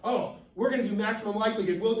thought, oh, we're going to do maximum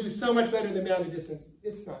likelihood. We'll do so much better than bounded distance.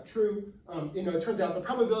 It's not true. It turns out the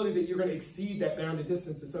probability that you're going to exceed that bounded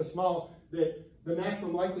distance is so small that the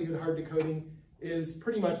maximum likelihood hard decoding is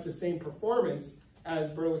pretty much the same performance as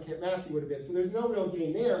Berlekamp-Massey would have been. So there's no real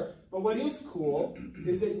gain there. But what is cool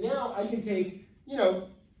is that now I can take,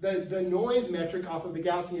 the noise metric off of the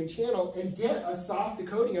Gaussian channel and get a soft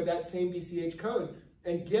decoding of that same BCH code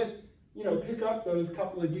and get, pick up those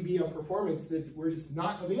couple of dB of performance that were just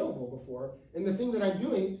not available before. And the thing that I'm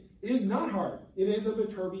doing is not hard. It is a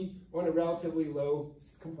Viterbi on a relatively low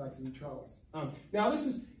complexity trellis. Now it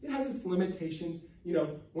has its limitations.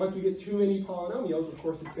 Once we get too many polynomials, of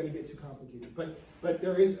course it's going to get too complicated. But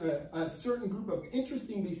there is a certain group of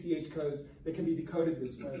interesting BCH codes that can be decoded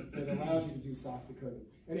this way that allows you to do soft decoding.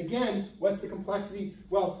 And again, what's the complexity?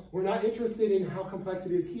 Well, we're not interested in how complex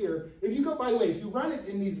it is here. If you by the way, if you run it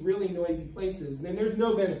in these really noisy places, then there's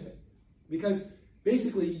no benefit. Because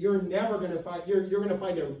basically, you're never going to find, you're going to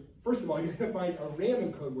find first of all, you're going to find a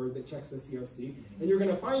random code word that checks the CRC, and you're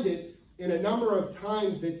going to find it in a number of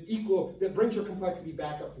times that brings your complexity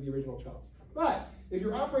back up to the original trellis. But if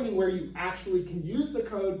you're operating where you actually can use the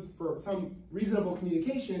code for some reasonable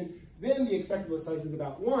communication, then the expected list size is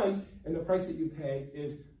about 1, and the price that you pay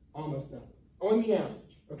is almost nothing, on the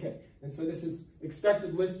average. Okay, and so this is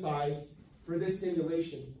expected list size for this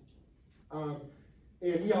simulation. And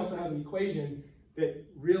we also have an equation that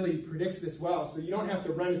really predicts this well, so you don't have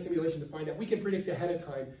to run a simulation to find out. We can predict ahead of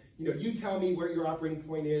time. You tell me where your operating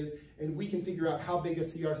point is, and we can figure out how big a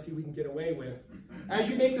CRC we can get away with. As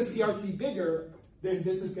you make the CRC bigger, then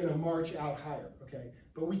this is going to march out higher, okay?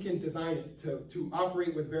 But we can design it to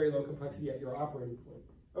operate with very low complexity at your operating point.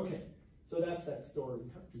 Okay, so that's that story.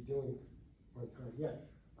 How are you doing on time? Yeah.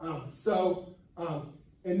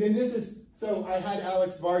 And then so I had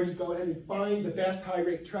Alex Vardy go ahead and find the best high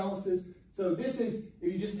rate trellises. So this is,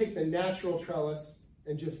 if you just take the natural trellis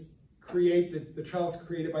and just create the trellis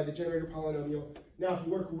created by the generator polynomial. Now, if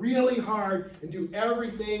you work really hard and do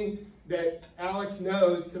everything that Alex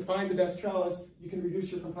knows to find the best trellis, you can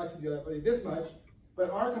reduce your complexity by this much. But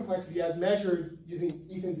our complexity, as measured using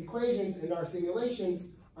Ethan's equations and our simulations,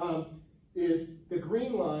 is the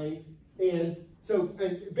green line. And so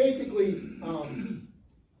basically,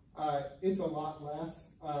 it's a lot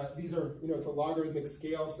less. These are, it's a logarithmic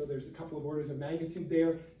scale, so there's a couple of orders of magnitude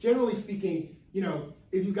there. Generally speaking,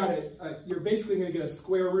 if you've got you're basically going to get a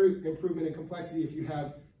square root improvement in complexity if you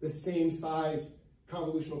have the same size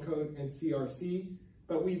convolutional code and CRC.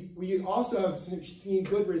 But we also have seen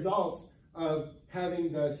good results of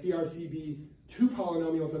having the CRC be 2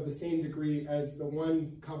 polynomials of the same degree as the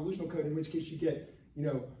one convolutional code, in which case you get,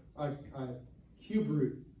 a cube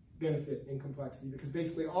root benefit in complexity, because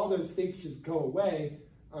basically all those states just go away,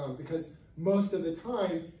 because most of the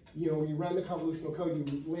time, when you run the convolutional code,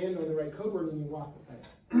 you land on the right code word and you walk away.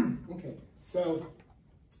 Okay, so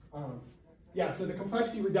so the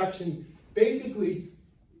complexity reduction, basically,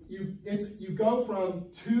 you go from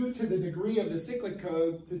 2 to the degree of the cyclic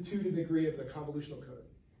code to 2 to the degree of the convolutional code.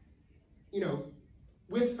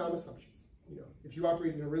 With some assumptions. If you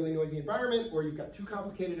operate in a really noisy environment or you've got too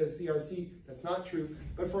complicated a CRC, that's not true.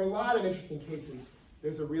 But for a lot of interesting cases,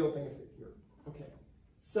 there's a real benefit here. Okay,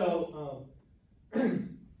 so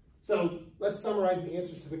so let's summarize the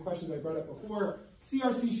answers to the questions I brought up before.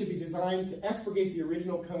 CRC should be designed to expurgate the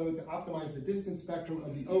original code to optimize the distance spectrum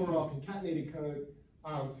of the overall concatenated code.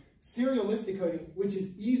 Serial list decoding, which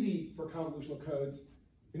is easy for convolutional codes.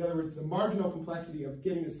 In other words, the marginal complexity of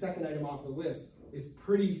getting the second item off the list is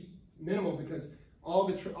pretty minimal, because all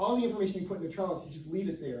the information you put in the trellis, you just leave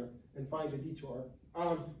it there and find the detour.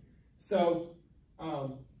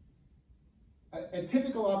 At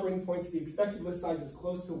typical operating points, the expected list size is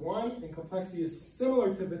close to 1, and complexity is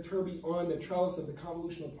similar to Viterbi on the trellis of the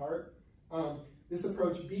convolutional part. This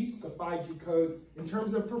approach beats the 5G codes in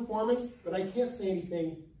terms of performance, but I can't say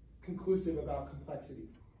anything conclusive about complexity.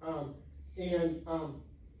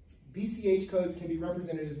 BCH codes can be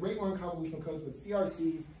represented as rate-long convolutional codes with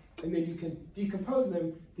CRCs, and then you can decompose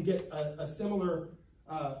them to get a similar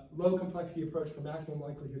low complexity approach for maximum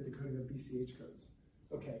likelihood decoding of BCH codes.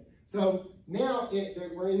 Okay, so now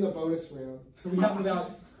we're in the bonus round. So we have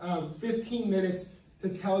about 15 minutes to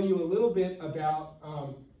tell you a little bit about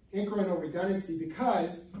incremental redundancy,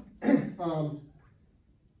 because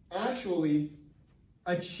actually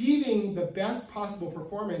achieving the best possible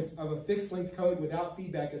performance of a fixed length code without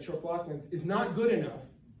feedback at short block lengths is not good enough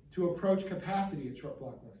to approach capacity at short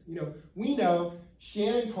block lengths. We know,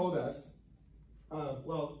 Shannon told us,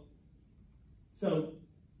 so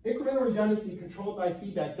incremental redundancy controlled by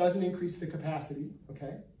feedback doesn't increase the capacity,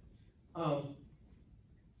 okay?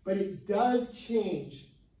 But it does change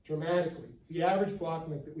dramatically the average block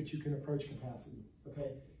length at which you can approach capacity,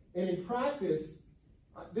 okay? And in practice,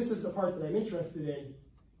 this is the part that I'm interested in.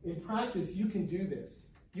 In practice, you can do this.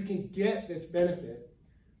 You can get this benefit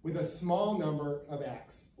with a small number of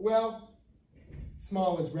acts. Well,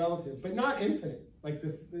 small is relative, but not infinite. Like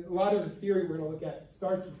a lot of the theory we're going to look at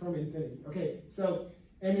starts from infinity. Okay, so,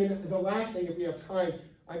 and then the last thing, if we have time,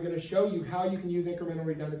 I'm going to show you how you can use incremental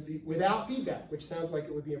redundancy without feedback, which sounds like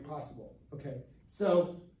it would be impossible. Okay,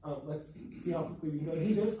 so let's see how quickly we can go.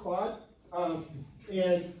 Hey, there's Claude.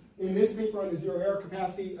 And in this paper on the zero error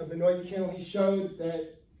capacity of the noisy channel, he showed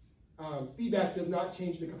that feedback does not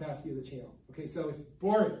change the capacity of the channel. Okay, so it's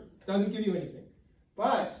boring. It doesn't give you anything.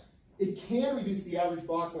 But it can reduce the average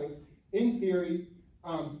block length in theory.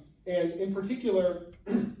 And in particular,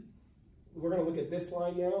 we're going to look at this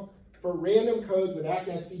line now, for random codes with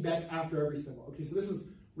ACK-NACK feedback after every symbol. Okay, so this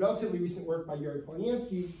was relatively recent work by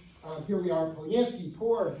Polyanskiy. Here we are, Polyanskiy,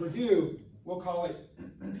 Poor, Verdue, we'll call it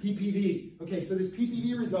PPV. Okay, so this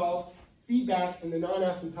PPV resolved feedback in the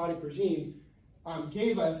non-asymptotic regime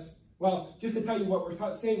gave us, well, just to tell you what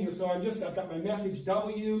we're saying here, so I've got my message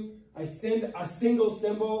W, I send a single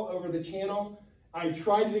symbol over the channel, I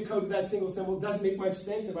try to decode that single symbol, it doesn't make much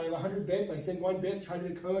sense. If I have 100 bits, I send 1 bit, try to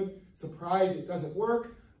decode, surprise, it doesn't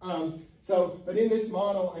work. But in this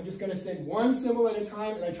model, I'm just going to send 1 symbol at a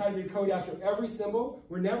time, and I try to decode after every symbol.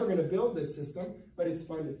 We're never going to build this system, but it's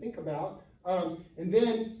fun to think about. And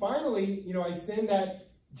then finally, I send that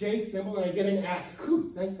J symbol, and I get an ACK.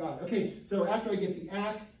 Whew, thank God. Okay, so after I get the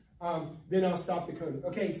ACK, then I'll stop decoding.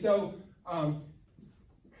 Okay, so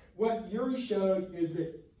what Yuri showed is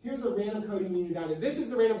that here's a random coding union bound, and this is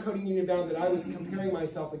the random coding union bound that I was comparing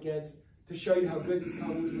myself against to show you how good these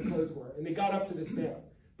convolutional codes were, and they got up to this bound.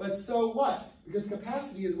 But so what? Because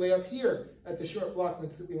capacity is way up here at the short block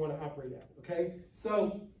lengths that we want to operate at, okay?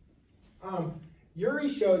 So Yuri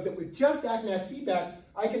showed that with just ACK-NACK feedback,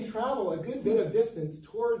 I can travel a good bit of distance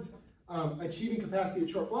towards achieving capacity at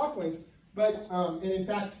short block lengths, but, and in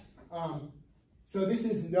fact, so this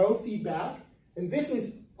is no feedback, and this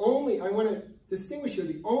is only, I want to distinguish here,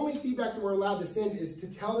 the only feedback that we're allowed to send is to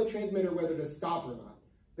tell the transmitter whether to stop or not.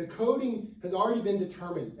 The coding has already been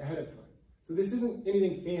determined ahead of time. So this isn't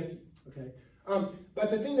anything fancy, okay? But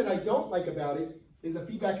the thing that I don't like about it is the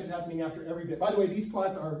feedback is happening after every bit. By the way, these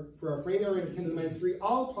plots are for a frame error rate of 10 to the minus 3.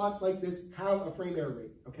 All plots like this have a frame error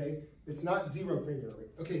rate, okay? It's not 0 frame error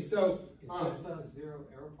rate. Okay, so... Is this a 0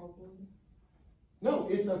 error probability? No,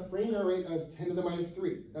 it's a frame error rate of 10 to the minus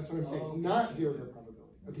 3. That's what I'm saying. It's not 0 error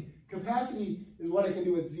probability. Okay, capacity is what I can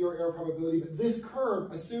do with 0 error probability, but this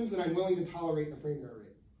curve assumes that I'm willing to tolerate a frame error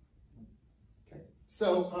rate. Okay,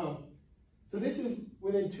 so... So this is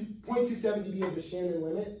within 0.27 dB of the Shannon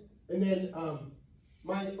limit. And then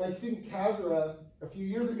my student Kazura, a few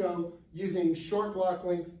years ago, using short block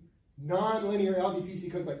length, non-linear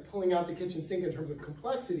LDPC codes, like pulling out the kitchen sink in terms of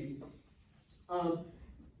complexity,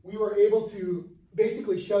 we were able to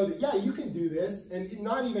basically show that, yeah, you can do this, and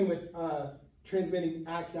not even with transmitting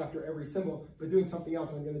acts after every symbol, but doing something else,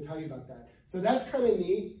 and I'm going to tell you about that. So that's kind of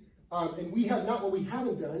neat. And we have not, what we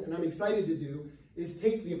haven't done, and I'm excited to do, is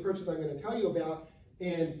take the approaches I'm going to tell you about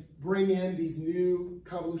and bring in these new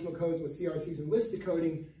convolutional codes with CRCs and list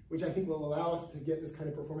decoding, which I think will allow us to get this kind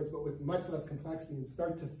of performance, but with much less complexity and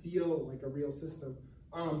start to feel like a real system.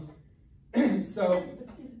 So,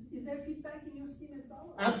 is there feedback in your scheme as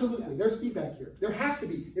well? Absolutely, there's feedback here. There has to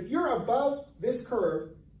be. If you're above this curve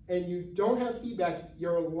and you don't have feedback,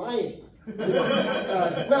 you're lying.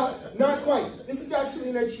 Well, not quite. This is actually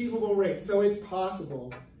an achievable rate, so it's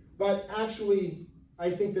possible. But actually,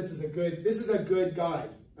 I think this is a good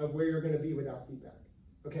guide of where you're going to be without feedback.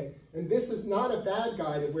 Okay, and this is not a bad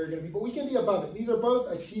guide of where you're going to be, but we can be above it. These are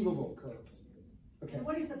both achievable curves. Okay. And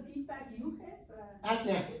what is the feedback you have?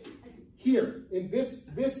 ACK-NACK. Here, in this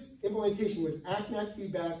implementation was ACK-NACK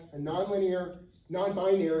feedback, a nonlinear,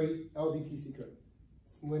 non-binary LDPC code.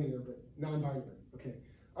 It's linear, but non-binary. Okay.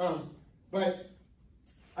 But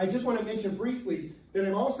I just want to mention briefly that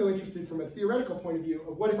I'm also interested from a theoretical point of view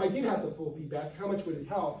of what if I did have the full feedback, how much would it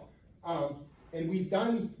help? And we've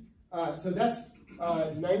done, so that's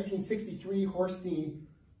 1963, Horstein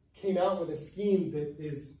came out with a scheme that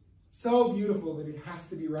is so beautiful that it has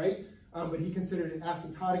to be right, but he considered it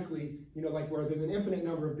asymptotically, like where there's an infinite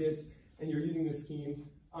number of bits and you're using this scheme.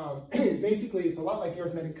 Basically, it's a lot like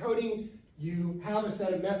arithmetic coding. You have a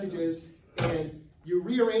set of messages and you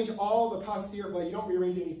rearrange all the posterior, well, you don't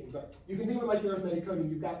rearrange anything, but you can think of it like arithmetic coding.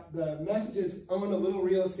 You've got the messages own a little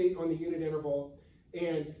real estate on the unit interval,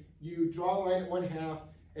 and you draw a line at 1/2,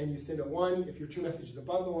 and you send a 1 if your true message is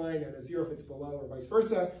above the line, and a 0 if it's below, or vice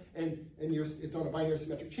versa, and it's on a binary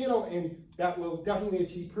symmetric channel, and that will definitely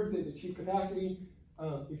achieve capacity.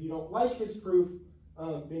 If you don't like his proof,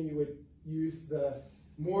 then you would use the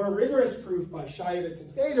more rigorous proof by Shayevitz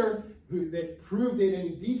and Fader, that proved it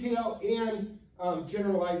in detail and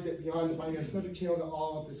generalized it beyond the binary symmetric channel to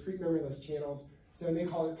all discrete memoryless channels. So they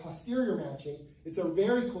call it posterior matching. It's a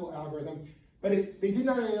very cool algorithm, but they did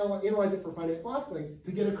not analyze it for finite block length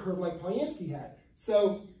to get a curve like Polyanskiy had.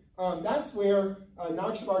 So that's where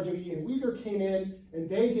Nakshavar, Javidi, and Uyghur came in, and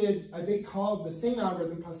they called the same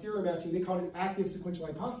algorithm, posterior matching, they called it active sequential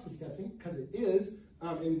hypothesis testing, because it is,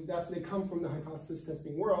 and they come from the hypothesis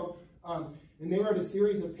testing world. And they wrote a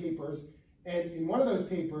series of papers, and in one of those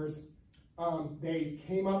papers, they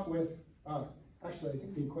came up with, actually I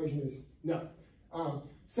think the equation is, no.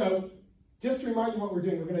 So just to remind you what we're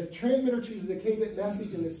doing, we're going to transmitter chooses a k-bit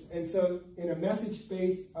message in this, and so in a message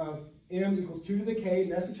space of m equals 2 to the k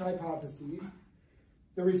message hypotheses,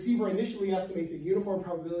 the receiver initially estimates a uniform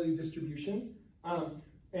probability distribution,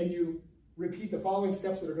 and you repeat the following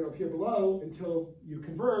steps that are going to appear below until you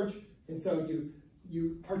converge, and so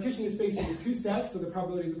you partition the space into two sets, so the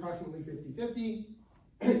probability is approximately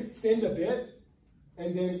 50-50, send a bit,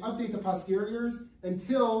 and then update the posteriors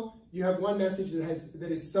until you have one message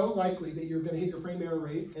that is so likely that you're going to hit your frame error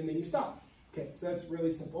rate, and then you stop. Okay, so that's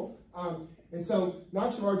really simple. And so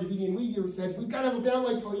Nakshavar, Javidi, and Uyghur said, we've got to have a bound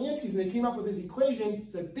like Polyanskiy's, and they came up with this equation,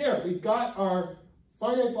 said, there, we've got our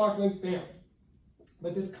finite block length bound.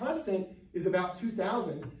 But this constant is about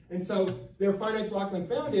 2,000, and so their finite block length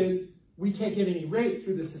bound is, we can't get any rate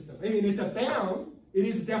through the system. I mean, it's a bound. It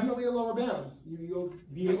is definitely a lower bound. You'll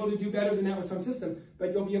be able to do better than that with some system,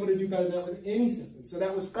 but you'll be able to do better than that with any system. So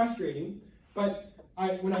that was frustrating. But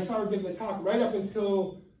when I saw her give the talk, right up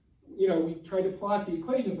until we tried to plot the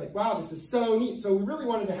equation, it's like, wow, this is so neat. So we really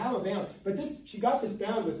wanted to have a bound. But she got this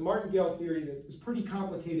bound with martingale theory that was pretty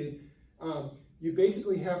complicated. You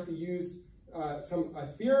basically have to use a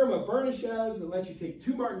theorem of Bernashev's that lets you take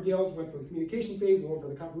two martingales, one for the communication phase and one for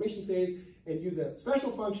the confirmation phase, and use a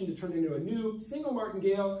special function to turn into a new single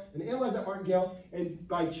martingale and analyze that martingale. And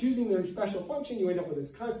by choosing their special function, you end up with this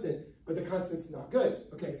constant, but the constant's not good.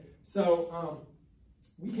 Okay, so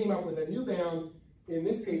we came up with a new bound in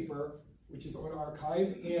this paper, which is on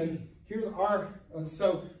arXiv, and here's our,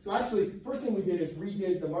 so actually, first thing we did is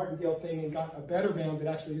redid the martingale thing and got a better bound that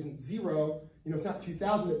actually isn't 0. It's not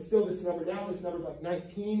 2,000, it's still this number. Now this number's like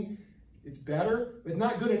 19. It's better, but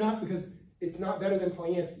not good enough because it's not better than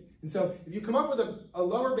Polyanskiy. And so if you come up with a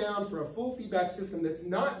lower bound for a full feedback system that's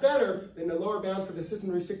not better than the lower bound for the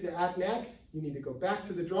system restricted to NACK, you need to go back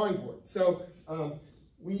to the drawing board. So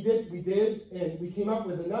we did, and we came up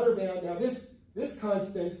with another bound. Now this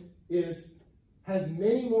constant has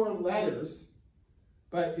many more letters,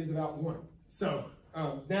 but is about 1. So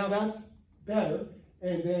now that's better.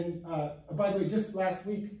 And then, by the way, just last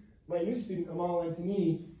week, my new student, Amal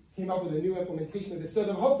Antoni, came up with a new implementation of this. So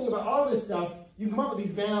the whole thing about all this stuff, you come up with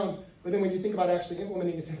these bounds, but then when you think about actually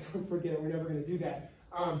implementing it, you say, forget it, we're never going to do that.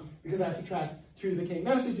 Because I have to track 2 to the k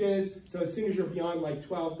messages. So as soon as you're beyond like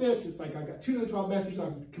 12 bits, it's like I've got 2 to the 12 messages.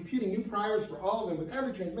 I'm computing new priors for all of them with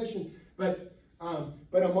every transmission. But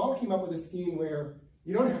Amal came up with a scheme where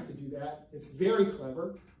you don't have to do that. It's very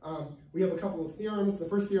clever. We have a couple of theorems. The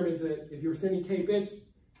first theorem is that if you're sending k bits,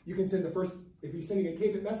 you can send if you're sending a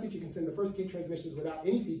k-bit message, you can send the first k transmissions without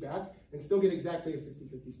any feedback and still get exactly a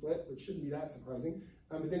 50-50 split, which shouldn't be that surprising.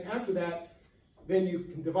 But then after that, then you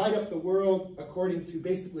can divide up the world according to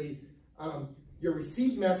basically your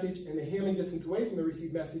received message and the Hamming distance away from the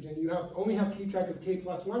received message, and you only have to keep track of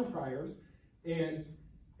k+1 priors. And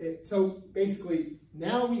so basically,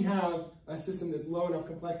 now we have a system that's low enough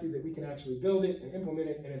complexity that we can actually build it and implement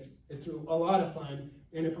it, and it's a lot of fun,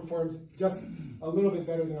 and it performs just a little bit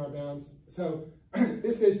better than our bounds. So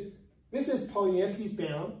this is Polyanski's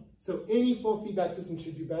bound. So any full feedback system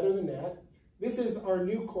should do better than that. This is our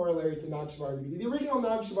new corollary to Nakshavar and Javidi. The original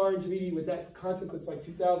Nakshavar and Javidi with that constant that's like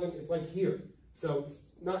 2,000, it's like here. So it's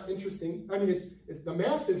not interesting. I mean, the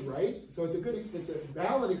math is right, so it's a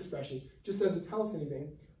valid expression. Just doesn't tell us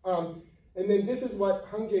anything. And then this is what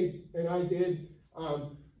Hungjae and I did,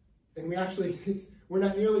 and we're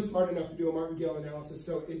not nearly smart enough to do a martingale analysis,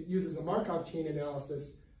 so it uses a Markov chain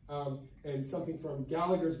analysis and something from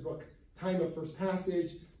Gallagher's book, Time of First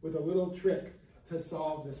Passage, with a little trick to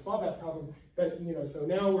solve this fallback problem. But so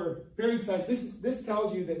now we're very excited. This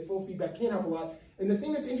tells you that full feedback can help a lot. And the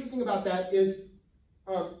thing that's interesting about that is,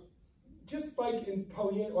 just like in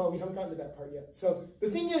Polyanskiy, well, we haven't gotten to that part yet. So the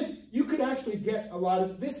thing is, you could actually get a lot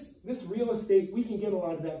of this real estate, we can get a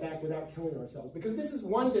lot of that back without killing ourselves, because this is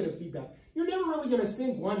 1 bit of feedback. You're never really going to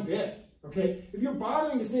send 1 bit, okay? If you're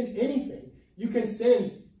bothering to send anything, you can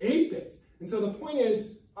send 8 bits. And so the point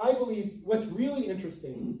is, I believe what's really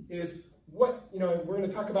interesting is we're going to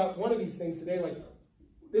talk about one of these things today, like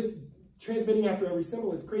this transmitting after every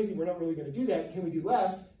symbol is crazy. We're not really going to do that. Can we do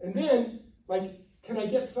less? And then, like, can I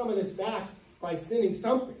get some of this back by sending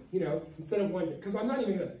something, instead of 1 bit. Because I'm not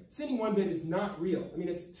even going to, sending 1 bit is not real. I mean,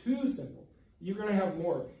 it's too simple. You're going to have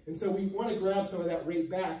more. And so we want to grab some of that rate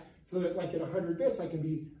back so that like at 100 bits, I can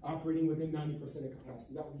be operating within 90% of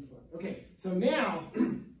capacity. That would be fun. Okay, so now,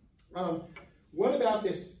 what about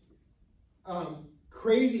this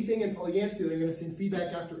crazy thing in Polyanskiy that they're going to send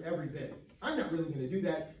feedback after every bit? I'm not really going to do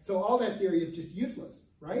that. So all that theory is just useless,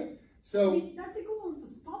 right? So that's equivalent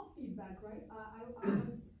to stop feedback, right? I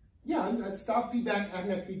was... Yeah, stop feedback,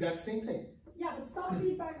 ACK feedback, same thing. Yeah, but stop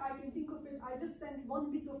feedback, I can think of it. I just send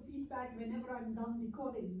 1 bit of feedback whenever I'm done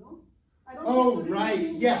decoding, no? I don't have to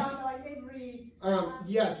right, yes. Like every,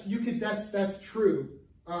 yes, you could. That's true,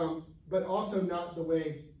 but also not the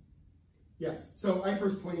way. Yes. So I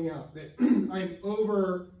first pointing out that I'm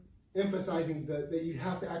overemphasizing that you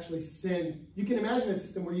have to actually send. You can imagine a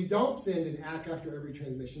system where you don't send an ACK after every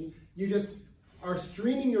transmission. You just are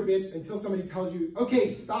streaming your bits until somebody tells you, okay,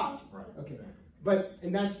 stop. Right. Okay.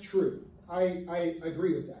 And that's true. I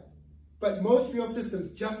agree with that. But most real systems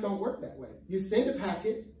just don't work that way. You send a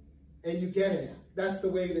packet and you get an ACK. That's the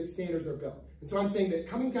way that standards are built. And so I'm saying that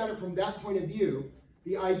coming at it from that point of view,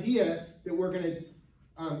 the idea that we're going to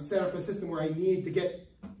set up a system where I need to get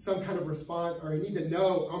some kind of response, or I need to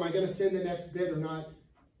know, am I going to send the next bit or not,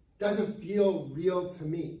 doesn't feel real to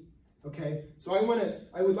me. Okay, so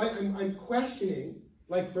I'm questioning,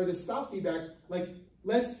 like for the stop feedback, like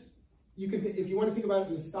if you want to think about it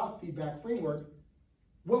in the stop feedback framework,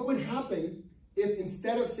 what would happen if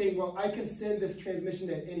instead of saying, well, I can send this transmission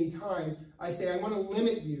at any time, I say I want to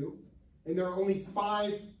limit you, and there are only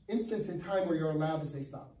 5 instances in time where you're allowed to say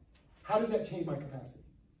stop. How does that change my capacity?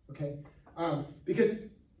 Okay, because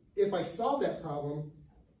if I solve that problem,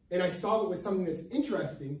 and I solve it with something that's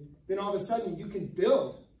interesting, then all of a sudden you can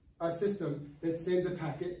build a system that sends a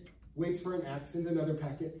packet, waits for an ACK, sends another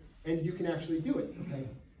packet, and you can actually do it, okay?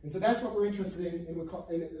 And so that's what we're interested in, and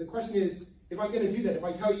the question is, if I'm going to do that, if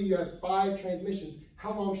I tell you you have 5 transmissions,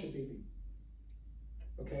 how long should they be?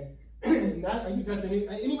 Okay? And I think that's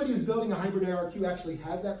anybody who's building a hybrid ARQ actually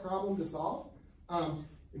has that problem to solve.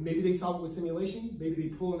 Maybe they solve it with simulation, maybe they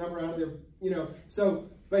pull a number out of their,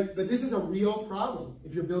 but this is a real problem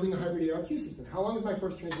if you're building a hybrid ARQ system. How long is my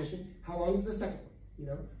first transmission? How long is the second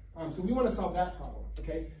one? So we want to solve that problem,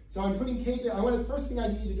 okay? So I'm putting K bit, the first thing I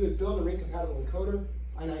need to do is build a rate compatible encoder,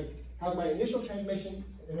 and I have my initial transmission,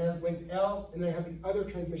 and it has linked L, and then I have these other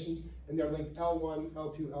transmissions, and they're linked L1,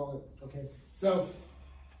 L2, Ln, okay? So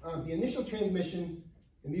the initial transmission,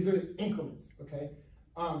 and these are the increments, okay?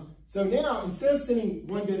 So now, instead of sending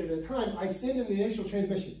 1 bit at a time, I send in the initial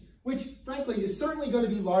transmission, which frankly is certainly going to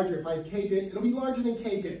be larger if I have K bits. It'll be larger than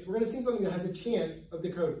K bits. We're going to send something that has a chance of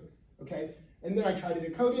decoding, okay? And then I try to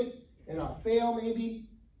decode it, and I'll fail maybe.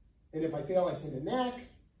 And if I fail, I send a NACK.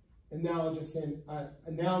 And now I'll just send,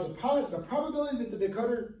 now the probability that the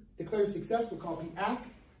decoder declares success we'll call PACK.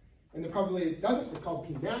 And the probability it doesn't is called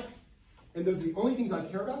PNACK. And those are the only things I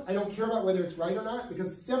care about. I don't care about whether it's right or not,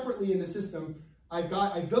 because separately in the system, I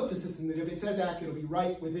built a system that if it says ACK, it'll be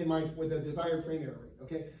right with the desired frame error rate,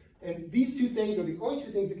 okay? And these 2 things are the only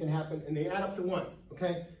 2 things that can happen, and they add up to 1,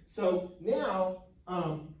 okay? So now,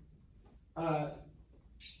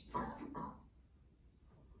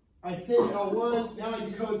 I send L1, now I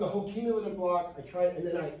decode the whole cumulative block, I try it, and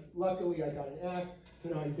then luckily I got an ACK, so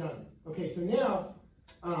now I'm done. Okay, so now,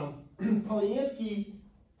 Polyanskiy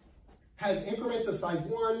has increments of size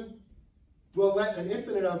 1, we'll let an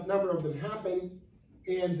infinite number of them happen,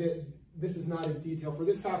 and this is not in detail for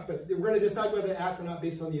this talk, but we're going to decide whether to ACK or not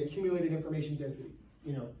based on the accumulated information density.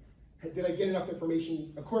 Did I get enough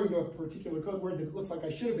information according to a particular code word that it looks like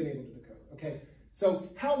I should have been able to decode, okay? So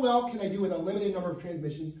how well can I do with a limited number of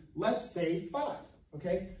transmissions? Let's say 5,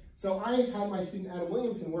 okay? So I had my student Adam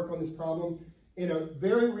Williamson work on this problem in a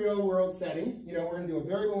very real world setting. We're going to do a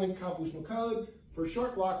variable length convolutional code for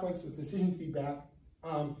short block lengths with decision feedback.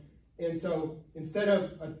 And so instead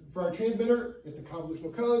of, for our transmitter, it's a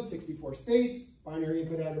convolutional code, 64 states, binary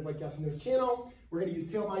input added by yes and no's channel. We're going to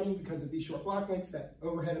use tail binding because of these short block lengths. That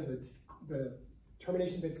overhead of the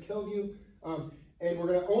termination bits kills you. And we're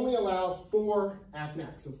going to only allow 4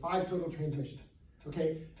 ACK-NACK, so 5 total transmissions,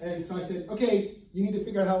 okay? And so I said, okay, you need to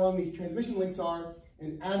figure out how long these transmission links are,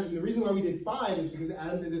 and the reason why we did 5 is because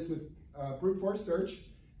Adam did this with brute force search,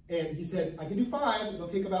 and he said, I can do 5, it'll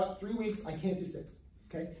take about 3 weeks, I can't do 6,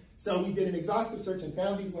 okay? So we did an exhaustive search and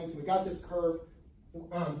found these links, and we got this curve,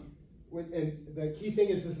 and the key thing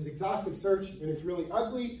is this is exhaustive search, and it's really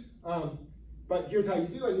ugly, but here's how you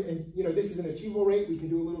do it, and this is an achievable rate. We can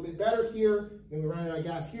do a little bit better here, and we run out of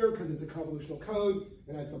gas here because it's a convolutional code,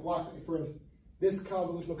 and as the block, this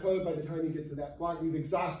convolutional code, by the time you get to that block, you've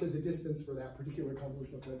exhausted the distance for that particular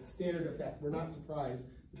convolutional code. The standard effect. We're not surprised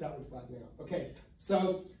that would flatten out. Okay,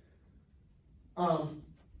 so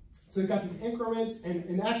you've got these increments,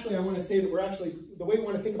 and actually I want to say that we're actually, the way we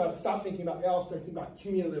want to think about it, stop thinking about L, start thinking about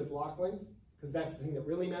cumulative block length, because that's the thing that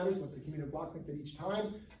really matters. What's the cumulative block length at each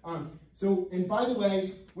time? And by the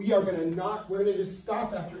way, we're going to just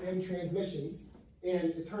stop after n transmissions.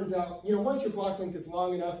 And it turns out, once your block length is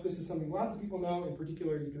long enough, this is something lots of people know. In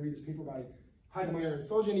particular, you can read this paper by Heidemeyer and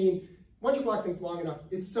Solzhenitsyn. Once your block length is long enough,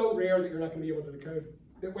 it's so rare that you're not going to be able to decode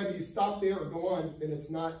that whether you stop there or go on, then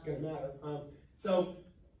it's not going to matter. So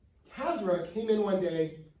Kazra came in one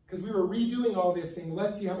day because we were redoing all this, saying,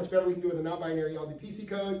 let's see how much better we can do with a non-binary LDPC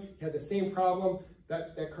code. He had the same problem,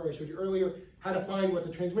 that curve I showed you earlier, how to find what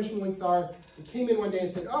the transmission links are. He came in one day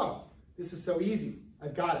and said, oh, this is so easy.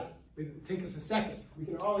 I've got it. It'll take us a second. We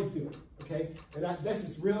can always do it, okay? And this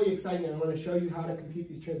is really exciting, and I want to show you how to compute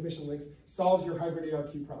these transmission links, solves your hybrid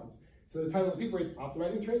ARQ problems. So the title of the paper is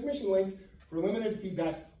Optimizing Transmission Links for Limited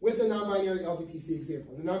Feedback with a Non-Binary LDPC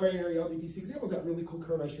Example. And the non-binary LDPC example is that really cool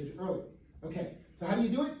curve I showed you earlier. Okay, so how do you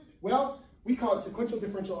do it? Well, we call it sequential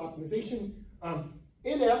differential optimization.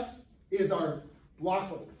 NF is our block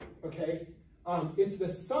length, okay? It's the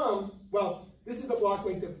sum, well, this is the block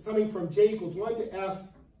length that's summing from j equals 1 to f,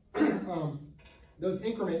 those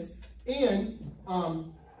increments, and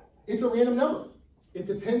it's a random number. It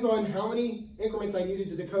depends on how many increments I needed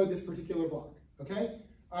to decode this particular block, okay?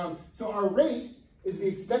 So our rate is the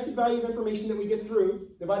expected value of information that we get through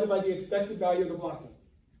divided by the expected value of the block length,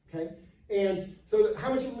 okay? And so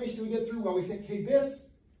how much information do we get through? Well, we sent k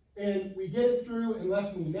bits, and we get it through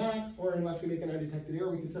unless we NACK or unless we make an undetected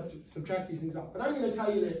error. We can subtract these things off. But I'm going to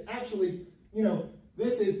tell you that actually,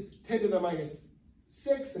 this is 10 to the minus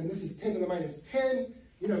 6, and this is 10 to the minus 10.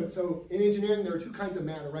 So in engineering, there are two kinds of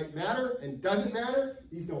matter, right? Matter and doesn't matter.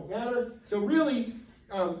 These don't matter. So really,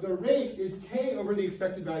 the rate is k over the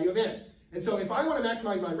expected value of n. And so if I want to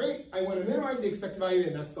maximize my rate, I want to minimize the expected value of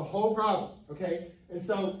n. That's the whole problem, okay? And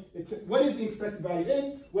so what is the expected value of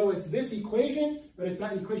n? Well, it's this equation, but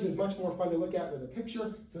that equation is much more fun to look at with a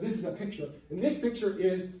picture. So this is a picture. And this picture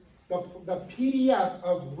is the PDF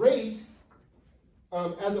of rate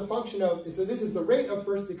as a function of, so this is the rate of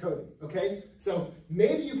first decoding, okay? So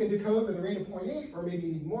maybe you can decode with a rate of 0.8, or maybe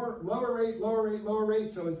you need more, lower rate, lower rate, lower rate.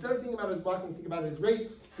 So instead of thinking about it as blocking, think about it as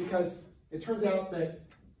rate, because it turns out that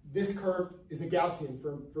this curve is a Gaussian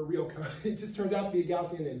for real code. It just turns out to be a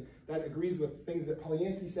Gaussian, and that agrees with things that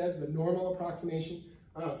Polyanskiy says, the normal approximation.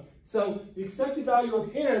 So the expected value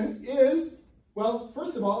of n is, well,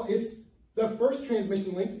 first of all, it's the first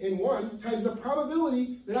transmission length, n1, times the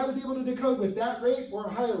probability that I was able to decode with that rate or a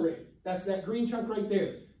higher rate. That's that green chunk right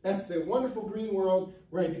there. That's the wonderful green world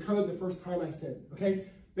where I decode the first time I send, okay?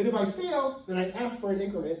 But if I fail, then I ask for an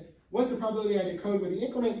increment. What's the probability I decode with the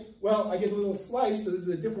increment? Well, I get a little slice, so this is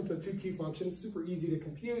a difference of two key functions, super easy to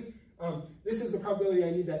compute. This is the probability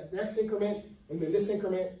I need that next increment, and then this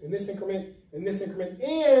increment, and this increment, and this increment,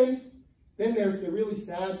 and then there's the really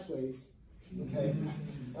sad place, okay?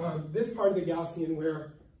 This part of the Gaussian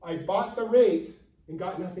where I bought the rate and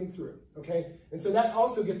got nothing through, okay? And so that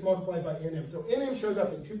also gets multiplied by nm. So nm shows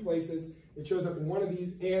up in two places. It shows up in one of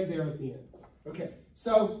these and there at the end. Okay,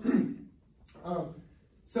 so,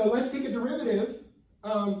 so let's take a derivative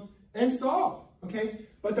and solve, okay?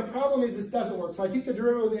 But the problem is this doesn't work. So I take the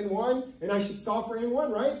derivative with n1, and I should solve for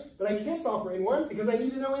n1, right? But I can't solve for n1 because I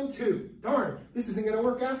need to know n2. Darn, this isn't going to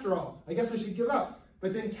work after all. I guess I should give up.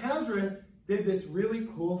 But then Kazra did this really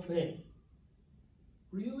cool thing.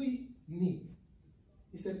 Really neat.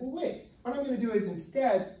 He said, well, wait. What I'm going to do is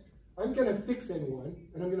instead, I'm going to fix n1,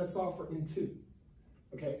 and I'm going to solve for n2.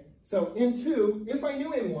 Okay? So n2, if I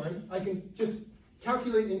knew n1, I can just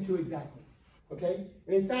calculate n2 exactly. Okay?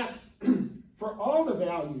 And in fact, for all the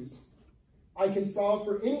values, I can solve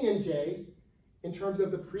for any nj in terms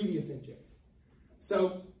of the previous njs.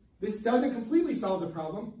 So this doesn't completely solve the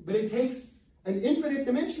problem, but it takes an infinite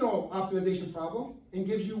dimensional optimization problem and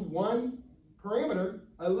gives you one parameter,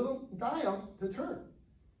 a little dial to turn.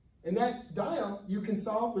 And that dial you can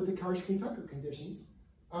solve with the Karsh-Kuhn-Tucker conditions.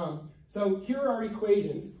 So here are our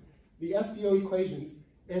equations, the SVO equations,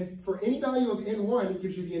 and for any value of n1, it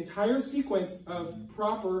gives you the entire sequence of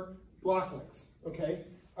proper block lengths, okay?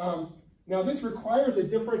 Now this requires a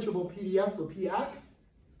differentiable PDF for PIAC,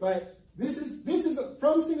 but this is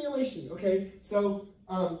from simulation, okay? So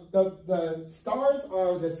the stars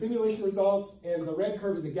are the simulation results, and the red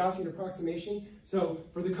curve is the Gaussian approximation. So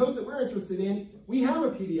for the codes that we're interested in, we have a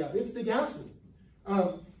PDF. It's the Gaussian.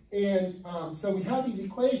 So we have these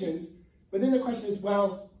equations, but then the question is,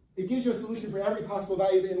 well, it gives you a solution for every possible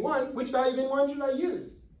value of N1. Which value of N1 should I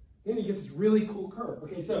use? Then you get this really cool curve.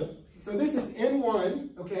 Okay, so this is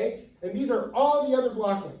N1, okay, and these are all the other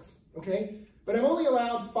block lengths, okay? But I'm only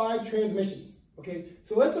allowed 5 transmissions, okay?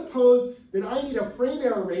 So let's suppose that I need a frame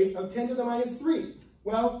error rate of 10 to the minus 3.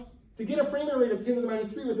 Well, to get a frame error rate of 10 to the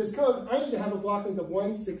minus 3 with this code, I need to have a block length of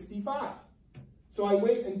 165. So I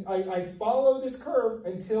wait and I follow this curve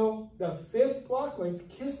until the 5th block length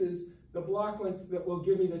kisses the block length that will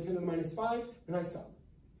give me the 10 to the minus 5, and I stop.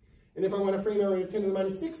 And if I want a frame error rate of 10 to the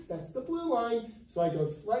minus 6, that's the blue line. So I go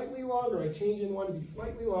slightly longer, I change N1 to be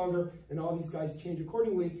slightly longer, and all these guys change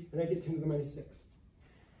accordingly, and I get 10 to the minus 6.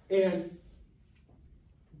 And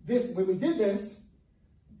this, when we did this,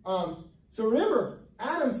 so remember,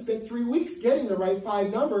 Adam spent 3 weeks getting the right 5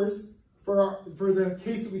 numbers for the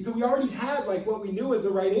case that so we already had like what we knew was the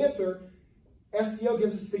right answer. SDO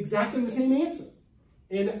gives us exactly the same answer.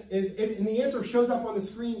 And the answer shows up on the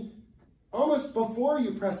screen almost before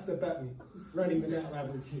you press the button running the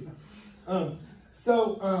MATLAB routine.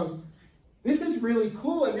 This is really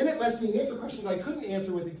cool, and then it lets me answer questions I couldn't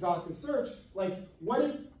answer with exhaustive search, like what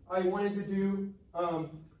if I wanted to do,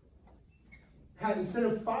 instead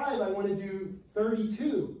of 5, I want to do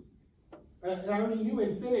 32. And I already knew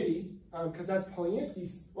infinity, because that's Polyanskiy.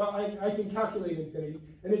 Well, I can calculate infinity,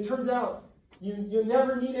 and it turns out you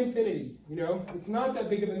never need infinity, you know? It's not that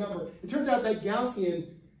big of a number. It turns out that Gaussian,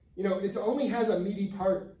 you know, it only has a meaty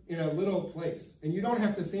part in a little place, and you don't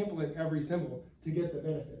have to sample it every symbol to get the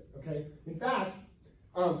benefit, okay? In fact,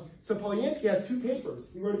 so Polyanskiy has 2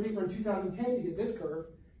 papers. He wrote a paper in 2010 to get this curve,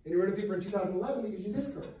 and he wrote a paper in 2011 that gives you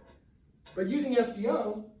this curve. But using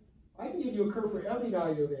SDO, I can give you a curve for every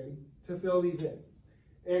value of N to fill these in.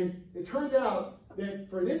 And it turns out that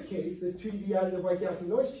for this case, this 2 dB additive white Gaussian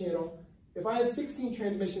noise channel, if I have 16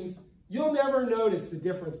 transmissions, you'll never notice the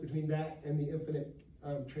difference between that and the infinite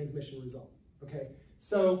transmission result, okay?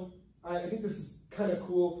 So I think this is kind of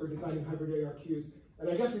cool for designing hybrid ARQs. And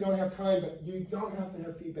I guess we don't have time, but you don't have to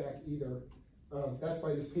have feedback either. That's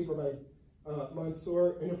why this paper by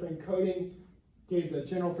Mansour, interframe coding, gave the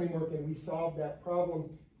general framework, and we solved that problem.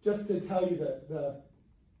 Just to tell you that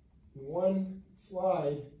in one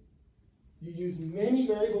slide, you use many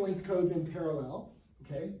variable length codes in parallel,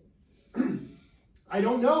 okay? I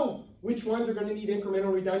don't know which ones are going to need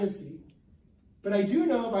incremental redundancy, but I do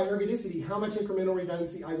know by ergodicity how much incremental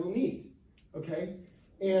redundancy I will need, okay?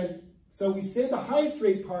 And so we send the highest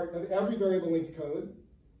rate part of every variable length code.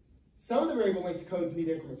 Some of the variable length codes need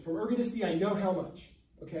increments. From ergodicity, I know how much,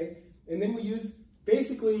 okay? And then we use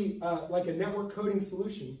basically like a network coding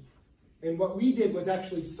solution. And what we did was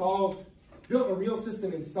actually built a real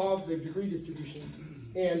system and solved the degree distributions.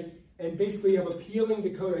 And basically have a peeling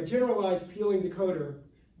decoder, a generalized peeling decoder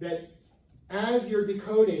that as you're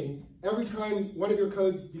decoding, every time one of your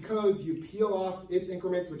codes decodes, you peel off its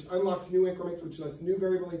increments, which unlocks new increments, which lets new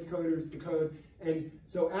variable length decoders decode. And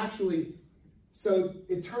so actually, so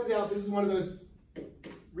it turns out this is one of those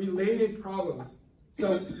related problems.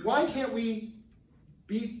 So why can't we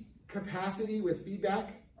beat capacity with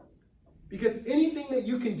feedback? Because anything that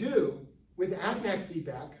you can do with NACK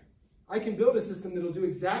feedback, I can build a system that'll do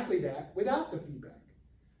exactly that without the feedback.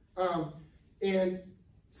 And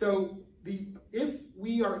so if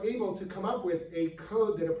we are able to come up with a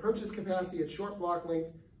code that approaches capacity at short block length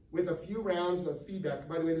with a few rounds of feedback,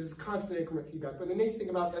 by the way, this is constant increment feedback, but the nice thing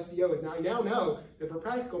about SDO is now I now know that for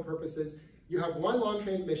practical purposes, you have one long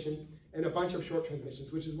transmission and a bunch of short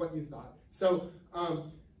transmissions, which is what you thought. So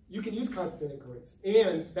you can use constant increments.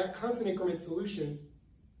 And that constant increment solution,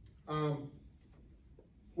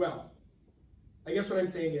 well, I guess what I'm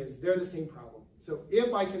saying is they're the same problem. So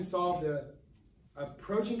if I can solve the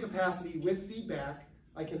approaching capacity with feedback,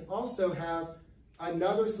 I can also have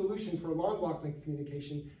another solution for long block length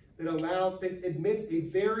communication that admits a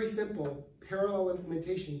very simple parallel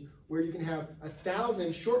implementation where you can have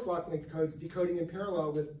 1,000 short block length codes decoding in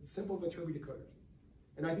parallel with simple Viterbi decoders.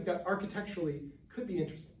 And I think that architecturally could be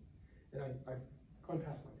interesting. And I've gone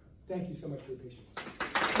past my time. Thank you so much for your patience.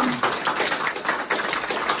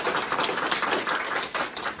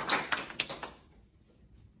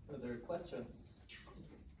 Further questions?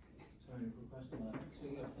 Sorry, quick question.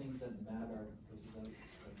 Speaking of things that matter versus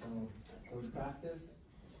that don't. So in practice,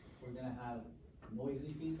 we're going to have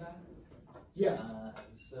noisy feedback. Yes.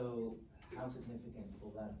 So how significant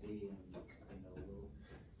will that be? And,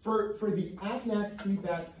 For the NACK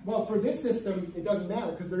feedback, well, for this system, it doesn't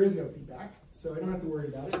matter because there is no feedback, so I don't have to worry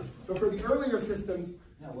about it. But for the earlier systems,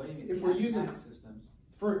 no, what do you mean? If we're using systems.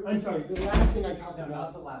 I'm sorry, the last thing I talked No,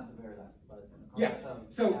 about. not the very last, but in the Yeah.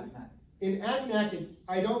 context So of in NACK,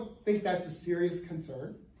 I don't think that's a serious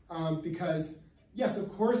concern because yes,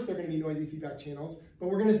 of course there are going to be noisy feedback channels, but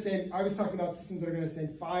we're going to send, I was talking about systems that are going to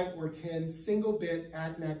send 5 or 10 single bit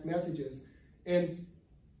NACK messages, and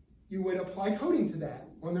you would apply coding to that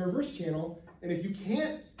on the reverse channel, and if you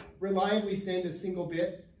can't reliably send a single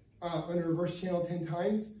bit on a reverse channel 10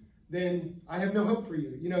 times, then I have no hope for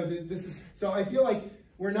you. You know, this is, so I feel like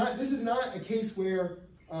this is not a case where,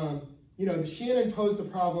 you know, Shannon posed the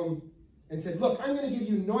problem and said, look, I'm going to give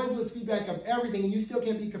you noiseless feedback of everything, and you still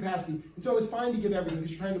can't beat capacity. And so it was fine to give everything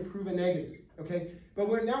because you're trying to prove a negative, okay? But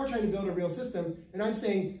now we're trying to build a real system, and I'm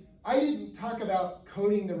saying, I didn't talk about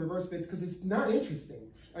coding the reverse bits because it's not interesting.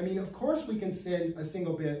 I mean, of course we can send a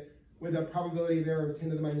single bit with a probability of error of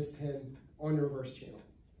 10 to the minus 10 on the reverse channel.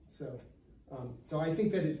 So I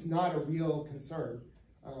think that it's not a real concern.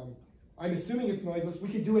 I'm assuming it's noiseless. We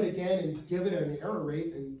could do it again and give it an error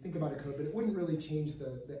rate and think about a code, but it wouldn't really change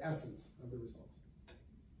the essence of the results.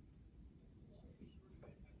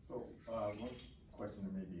 So one question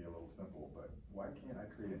that may be a little simple, but why can't I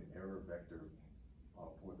create an error vector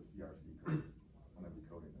for the CRC codes when I'm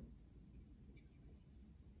decoding them?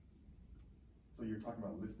 So you're talking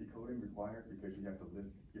about list decoding required because you have to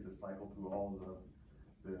cycle through all the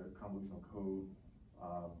convolutional code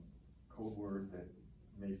code words that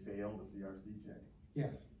may fail the CRC check.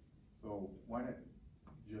 Yes. So why not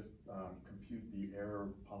just compute the error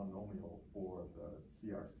polynomial for the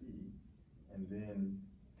CRC and then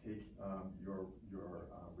take your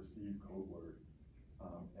received code word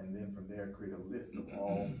and then from there create a list of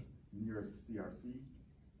all nearest CRC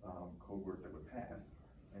code words that would pass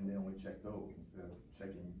and then only check those instead of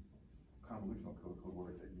checking convolutional code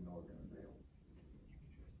words that you know are going to fail.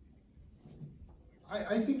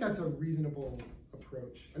 I think that's a reasonable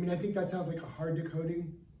approach. I mean, I think that sounds like a hard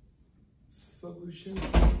decoding solution.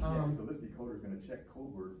 Yeah, the list decoder is going to check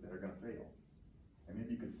code words that are going to fail. And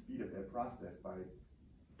maybe you could speed up that process by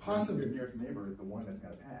possibly the nearest neighbor is the one that's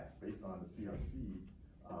going to pass based on the CRC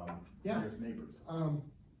nearest neighbors.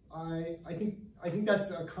 I think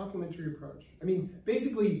that's a complementary approach. I mean,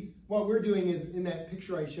 basically, what we're doing is in that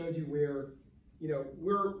picture I showed you where, you know,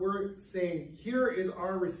 we're saying here is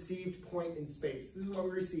our received point in space. This is what we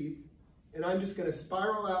received, and I'm just going to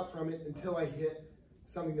spiral out from it until I hit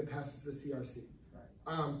something that passes the CRC.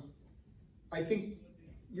 Right. I think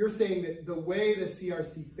you're saying that the way the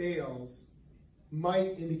CRC fails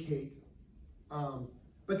might indicate,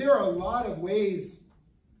 but there are a lot of ways.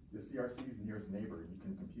 The CRC's nearest neighbor, you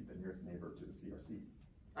can compute the nearest neighbor to the CRC.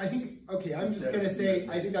 I think, okay, I'm just going to say,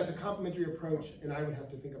 I think that's a complementary approach, and I would have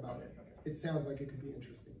to think about it. It sounds like it could be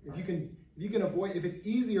interesting. If you can avoid, if it's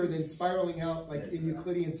easier than spiraling out like in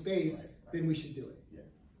Euclidean space, then we should do it. Yeah.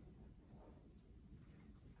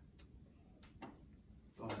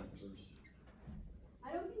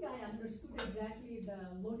 I don't think I understood exactly the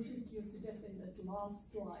logic you suggested in this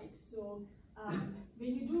last slide. So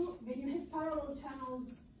when you have parallel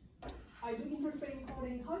channels, I do interference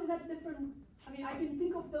coding. How is that different? I mean, I can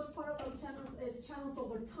think of those parallel channels as channels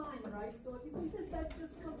over time, right? So isn't it that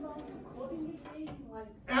just comes down to coding again? Like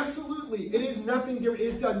Absolutely, it is nothing different.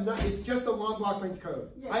 It's just a long block length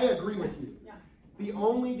code. Yes. I agree with you. Yeah. The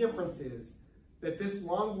only difference is that this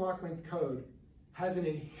long block length code has an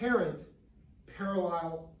inherent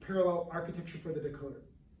parallel architecture for the decoder.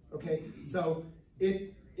 Okay, so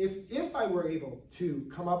if I were able to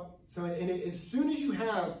come up, as soon as you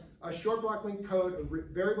have a short block length code,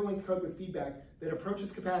 a variable length code with feedback that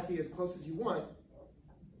approaches capacity as close as you want,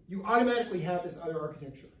 you automatically have this other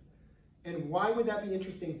architecture. And why would that be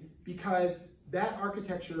interesting? Because that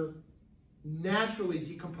architecture naturally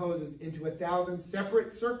decomposes into 1,000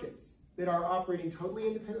 separate circuits that are operating totally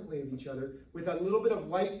independently of each other with a little bit of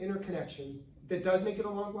light interconnection that does make it a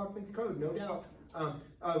long block length code, no doubt.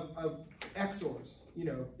 Of XORs, you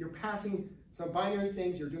know, you're passing some binary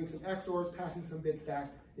things, you're doing some XORs, passing some bits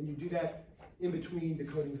back, and you do that in between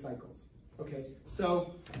decoding cycles. Okay,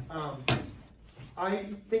 so I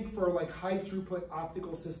think for like high throughput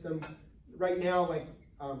optical systems, right now, like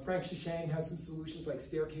Frank Shishang has some solutions like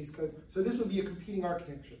staircase codes. So this would be a competing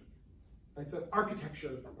architecture. It's an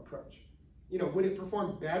architecture approach. You know, would it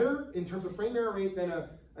perform better in terms of frame error rate than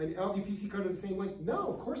an LDPC code of the same length? No,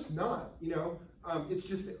 of course not. You know, it's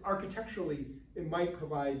just that architecturally it might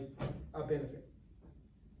provide a benefit.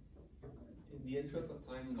 In the interest of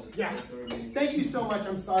time, yeah. Thank you so much.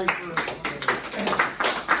 I'm sorry for.